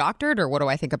not it's doctored, or what do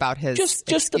I think about his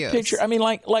just excuse? the picture? I mean,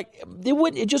 like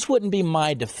it just wouldn't be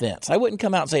my defense. I wouldn't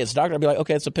come out and say it's doctored. I'd be like,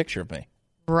 okay, it's a picture of me.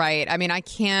 Right. I mean, I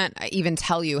can't even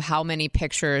tell you how many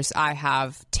pictures I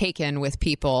have taken with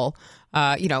people,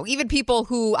 even people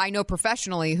who I know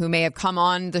professionally who may have come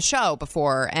on the show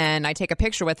before, and I take a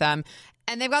picture with them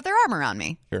and they've got their arm around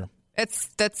me. Sure.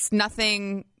 That's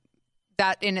nothing.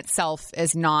 That in itself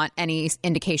is not any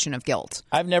indication of guilt.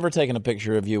 I've never taken a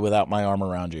picture of you without my arm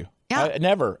around you. Yeah.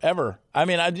 Never, ever. I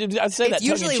mean, I say it's that tongue in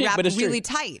usually cheek, wrapped but it's really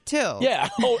true. tight, too. Yeah.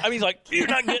 Oh, I mean, like, you're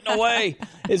not getting away.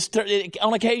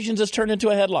 On occasions, it's turned into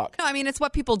a headlock. No, I mean, it's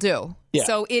what people do. Yeah.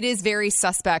 So it is very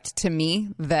suspect to me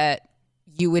that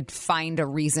you would find a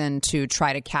reason to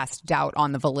try to cast doubt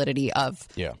on the validity of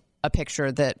a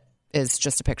picture that is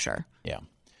just a picture. Yeah.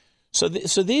 So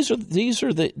these are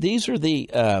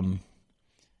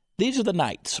the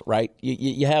knights, right?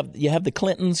 You have the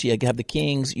Clintons, you have the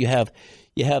Kings, you have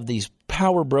these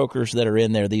power brokers that are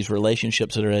in there, these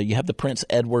relationships that are. You have the Prince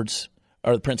Edwards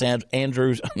or the Prince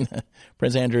Andrews,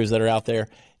 Prince Andrews that are out there.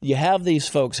 You have these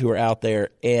folks who are out there,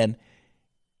 and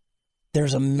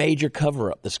there's a major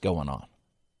cover-up that's going on.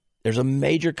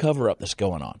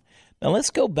 Now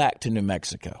let's go back to New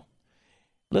Mexico.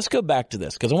 Let's go back to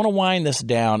this because I want to wind this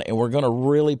down, and we're going to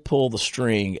really pull the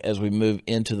string as we move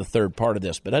into the third part of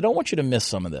this. But I don't want you to miss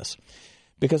some of this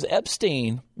because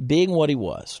Epstein, being what he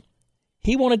was,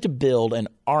 he wanted to build an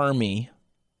army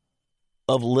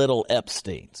of little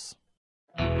Epsteins.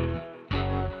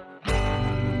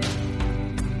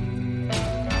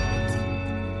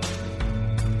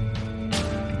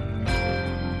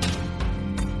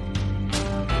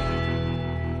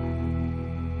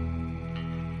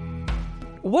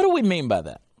 What do we mean by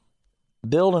that?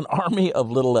 Build an army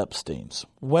of little Epsteins.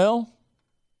 Well,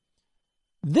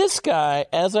 this guy,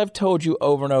 as I've told you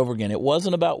over and over again, it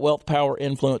wasn't about wealth, power,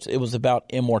 influence. It was about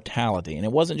immortality. And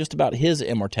it wasn't just about his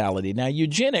immortality. Now,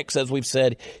 eugenics, as we've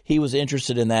said, he was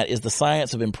interested in that, is the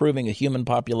science of improving a human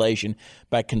population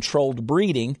by controlled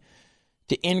breeding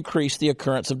to increase the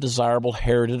occurrence of desirable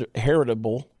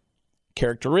heritable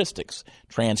characteristics.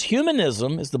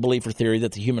 Transhumanism is the belief or theory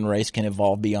that the human race can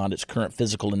evolve beyond its current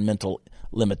physical and mental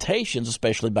limitations,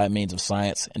 especially by means of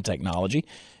science and technology.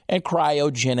 And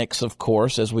cryogenics, of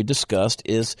course, as we discussed,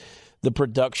 is the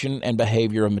production and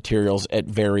behavior of materials at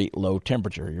very low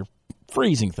temperature. You're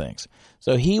freezing things.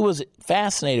 So he was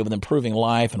fascinated with improving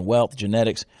life and wealth,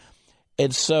 genetics.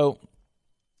 And so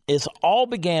it all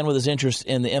began with his interest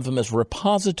in the infamous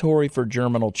repository for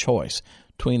germinal choice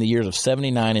between the years of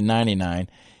 79 and 99,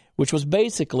 which was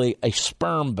basically a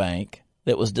sperm bank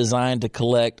that was designed to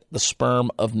collect the sperm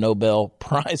of Nobel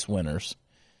Prize winners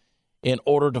in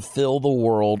order to fill the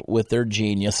world with their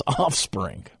genius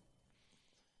offspring.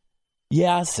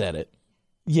 Yeah, I said it.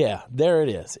 Yeah, there it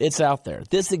is. It's out there.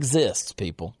 This exists,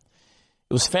 people.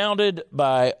 It was founded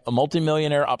by a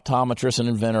multimillionaire optometrist and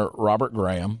inventor, Robert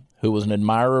Graham, who was an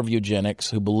admirer of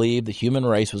eugenics, who believed the human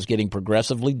race was getting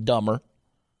progressively dumber.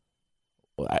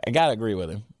 Well, I got to agree with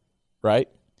him, right?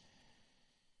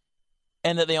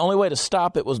 And that the only way to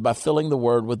stop it was by filling the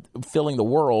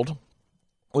world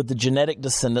with the genetic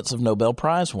descendants of Nobel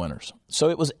Prize winners. So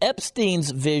it was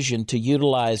Epstein's vision to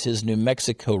utilize his New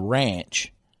Mexico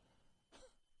ranch,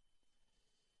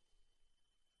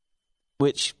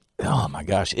 which, oh my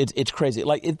gosh, it's crazy.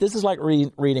 This is like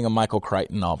reading a Michael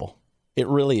Crichton novel. It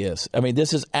really is. I mean,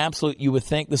 this is absolute. You would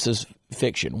think this is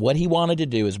fiction. What he wanted to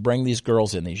do is bring these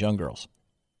girls in, these young girls.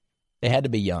 They had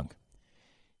to be young.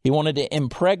 He wanted to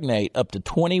impregnate up to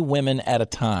 20 women at a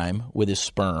time with his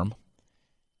sperm,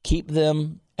 keep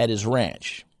them at his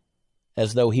ranch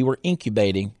as though he were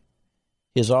incubating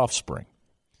his offspring.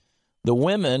 The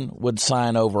women would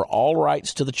sign over all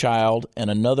rights to the child,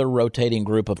 and another rotating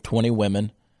group of 20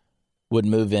 women would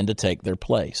move in to take their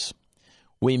place.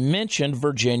 We mentioned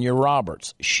Virginia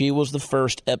Roberts. She was the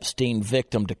first Epstein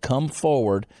victim to come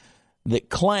forward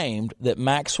that claimed that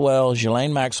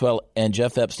Ghislaine Maxwell, and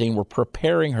Jeff Epstein were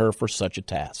preparing her for such a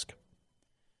task.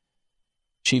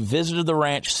 She visited the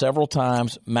ranch several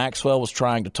times. Maxwell was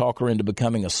trying to talk her into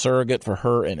becoming a surrogate for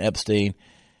her and Epstein,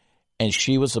 and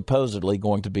she was supposedly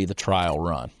going to be the trial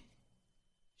run.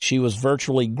 She was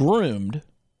virtually groomed.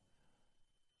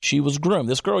 She was groomed.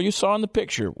 This girl you saw in the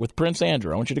picture with Prince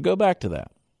Andrew, I want you to go back to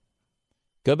that.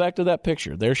 Go back to that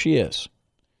picture. There she is.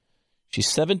 She's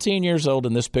 17 years old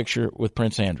in this picture with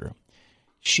Prince Andrew.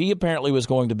 She apparently was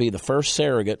going to be the first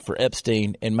surrogate for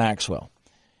Epstein and Maxwell.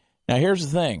 Now, here's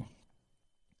the thing.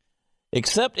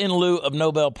 Except in lieu of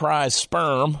Nobel Prize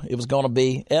sperm, it was going to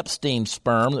be Epstein's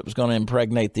sperm that was going to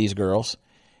impregnate these girls,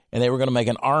 and they were going to make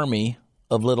an army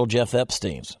of little Jeff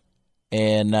Epsteins.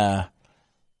 And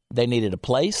they needed a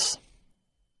place.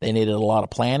 They needed a lot of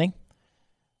planning.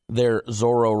 Their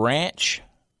Zorro Ranch,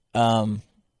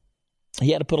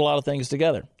 he had to put a lot of things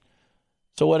together.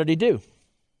 So what did he do?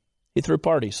 He threw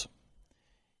parties.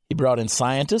 He brought in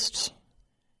scientists.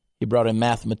 He brought in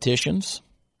mathematicians.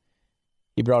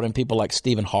 He brought in people like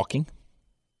Stephen Hawking.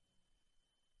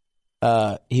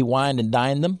 He wined and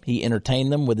dined them. He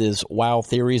entertained them with his wild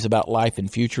theories about life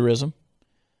and futurism.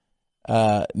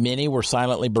 Many were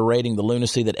silently berating the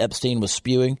lunacy that Epstein was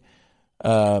spewing.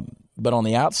 But on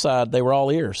the outside, they were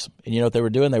all ears. And you know what they were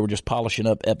doing? They were just polishing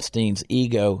up Epstein's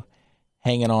ego,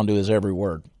 hanging on to his every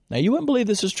word. Now, you wouldn't believe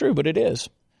this is true, but it is.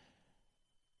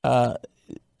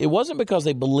 It wasn't because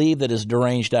they believed that his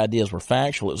deranged ideas were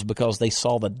factual. It was because they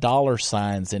saw the dollar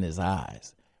signs in his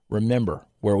eyes. Remember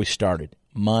where we started.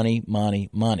 Money, money,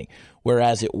 money.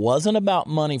 Whereas it wasn't about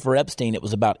money for Epstein, it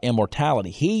was about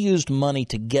immortality. He used money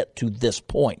to get to this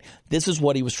point. This is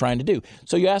what he was trying to do.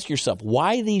 So you ask yourself,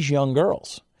 why these young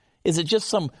girls? Is it just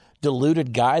some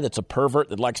deluded guy that's a pervert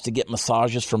that likes to get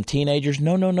massages from teenagers?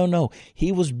 No.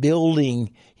 He was building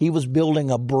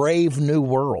a brave new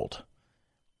world.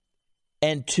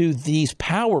 And to these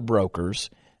power brokers,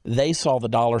 they saw the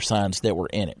dollar signs that were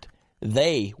in it.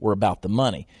 They were about the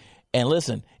money. And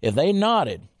listen, if they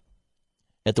nodded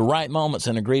at the right moments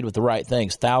and agreed with the right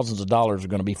things, thousands of dollars are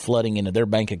going to be flooding into their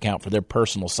bank account for their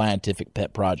personal scientific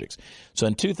pet projects. So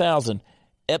in 2000,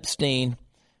 Epstein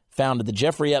founded the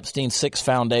Jeffrey Epstein 6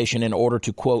 Foundation in order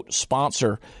to, quote,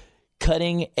 sponsor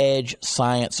cutting-edge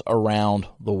science around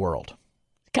the world.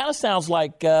 Kind of sounds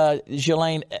like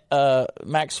Ghislaine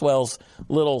Maxwell's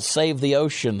little Save the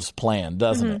Oceans plan,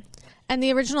 doesn't it? And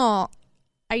the original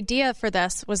idea for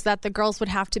this was that the girls would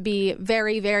have to be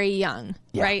very, very young,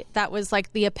 right? That was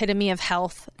like the epitome of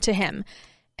health to him.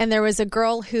 And there was a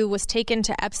girl who was taken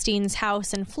to Epstein's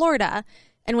house in Florida,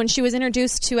 and when she was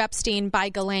introduced to Epstein by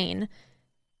Ghislaine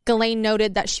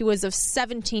noted that she was of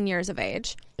 17 years of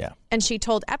age. Yeah. And she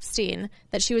told Epstein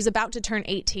that she was about to turn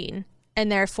 18. And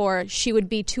therefore, she would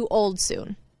be too old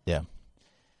soon. Yeah.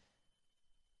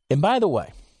 And by the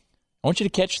way, I want you to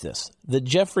catch this. The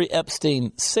Jeffrey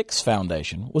Epstein 6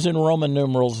 Foundation was in Roman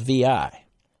numerals VI.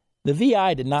 The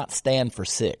VI did not stand for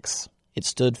 6. It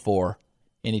stood for,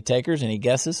 any takers, any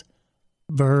guesses?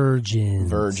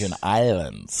 Virgin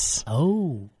Islands.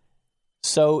 Oh.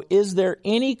 So is there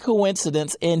any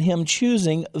coincidence in him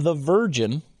choosing the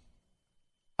Virgin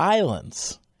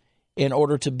Islands in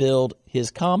order to build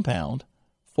his compound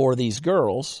for these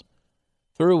girls,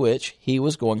 through which he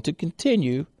was going to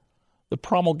continue the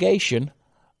promulgation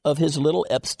of his little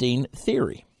Epstein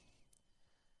theory?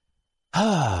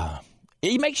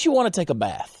 It makes you want to take a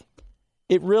bath.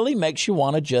 It really makes you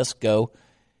want to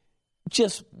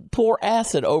just pour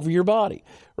acid over your body,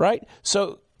 right?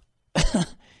 So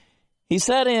he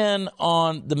sat in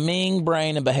on the Ming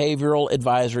Brain and Behavioral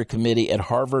Advisory Committee at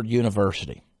Harvard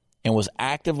University and was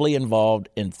actively involved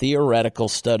in theoretical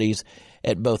studies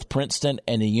at both Princeton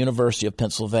and the University of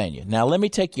Pennsylvania. Now, let me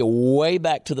take you way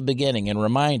back to the beginning and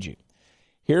remind you.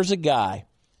 Here's a guy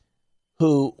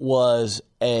who was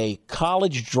a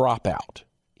college dropout.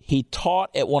 He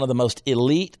taught at one of the most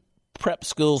elite prep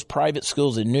schools, private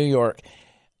schools in New York,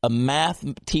 a math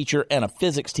teacher and a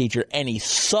physics teacher, and he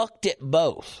sucked at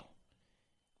both.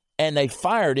 And they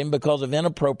fired him because of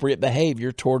inappropriate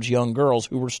behavior towards young girls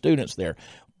who were students there.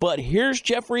 But here's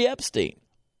Jeffrey Epstein,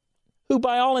 who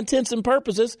by all intents and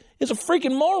purposes is a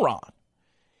freaking moron.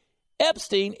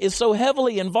 Epstein is so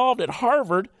heavily involved at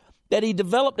Harvard that he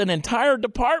developed an entire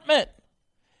department.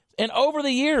 And over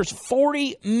the years,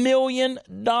 $40 million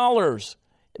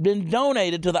had been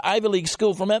donated to the Ivy League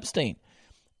school from Epstein.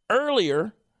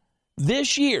 Earlier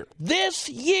this year,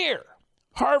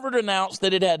 Harvard announced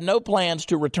that it had no plans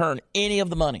to return any of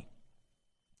the money.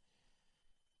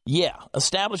 Yeah,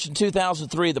 established in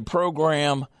 2003, the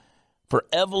program for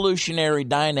evolutionary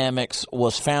dynamics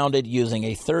was founded using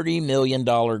a $30 million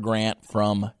grant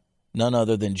from none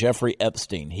other than Jeffrey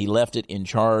Epstein. He left it in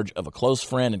charge of a close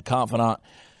friend and confidant,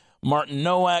 Martin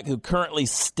Nowak, who currently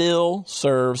still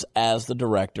serves as the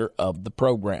director of the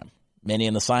program. Many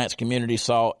in the science community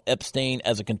saw Epstein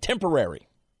as a contemporary,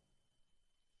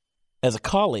 as a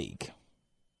colleague.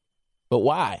 But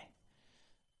why?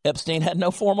 Epstein had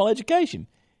no formal education.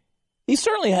 He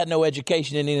certainly had no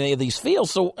education in any of these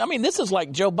fields. So, I mean, this is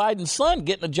like Joe Biden's son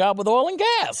getting a job with oil and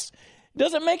gas.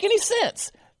 Doesn't make any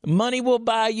sense. Money will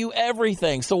buy you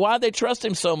everything. So why they trust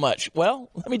him so much? Well,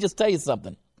 let me just tell you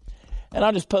something. And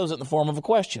I'll just pose it in the form of a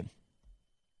question.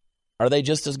 Are they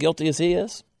just as guilty as he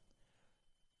is?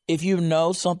 If you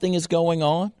know something is going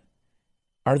on,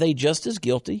 are they just as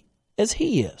guilty as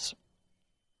he is?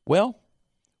 Well,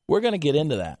 we're going to get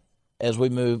into that as we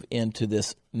move into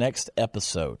this next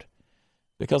episode.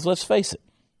 Because let's face it,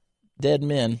 dead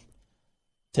men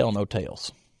tell no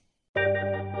tales.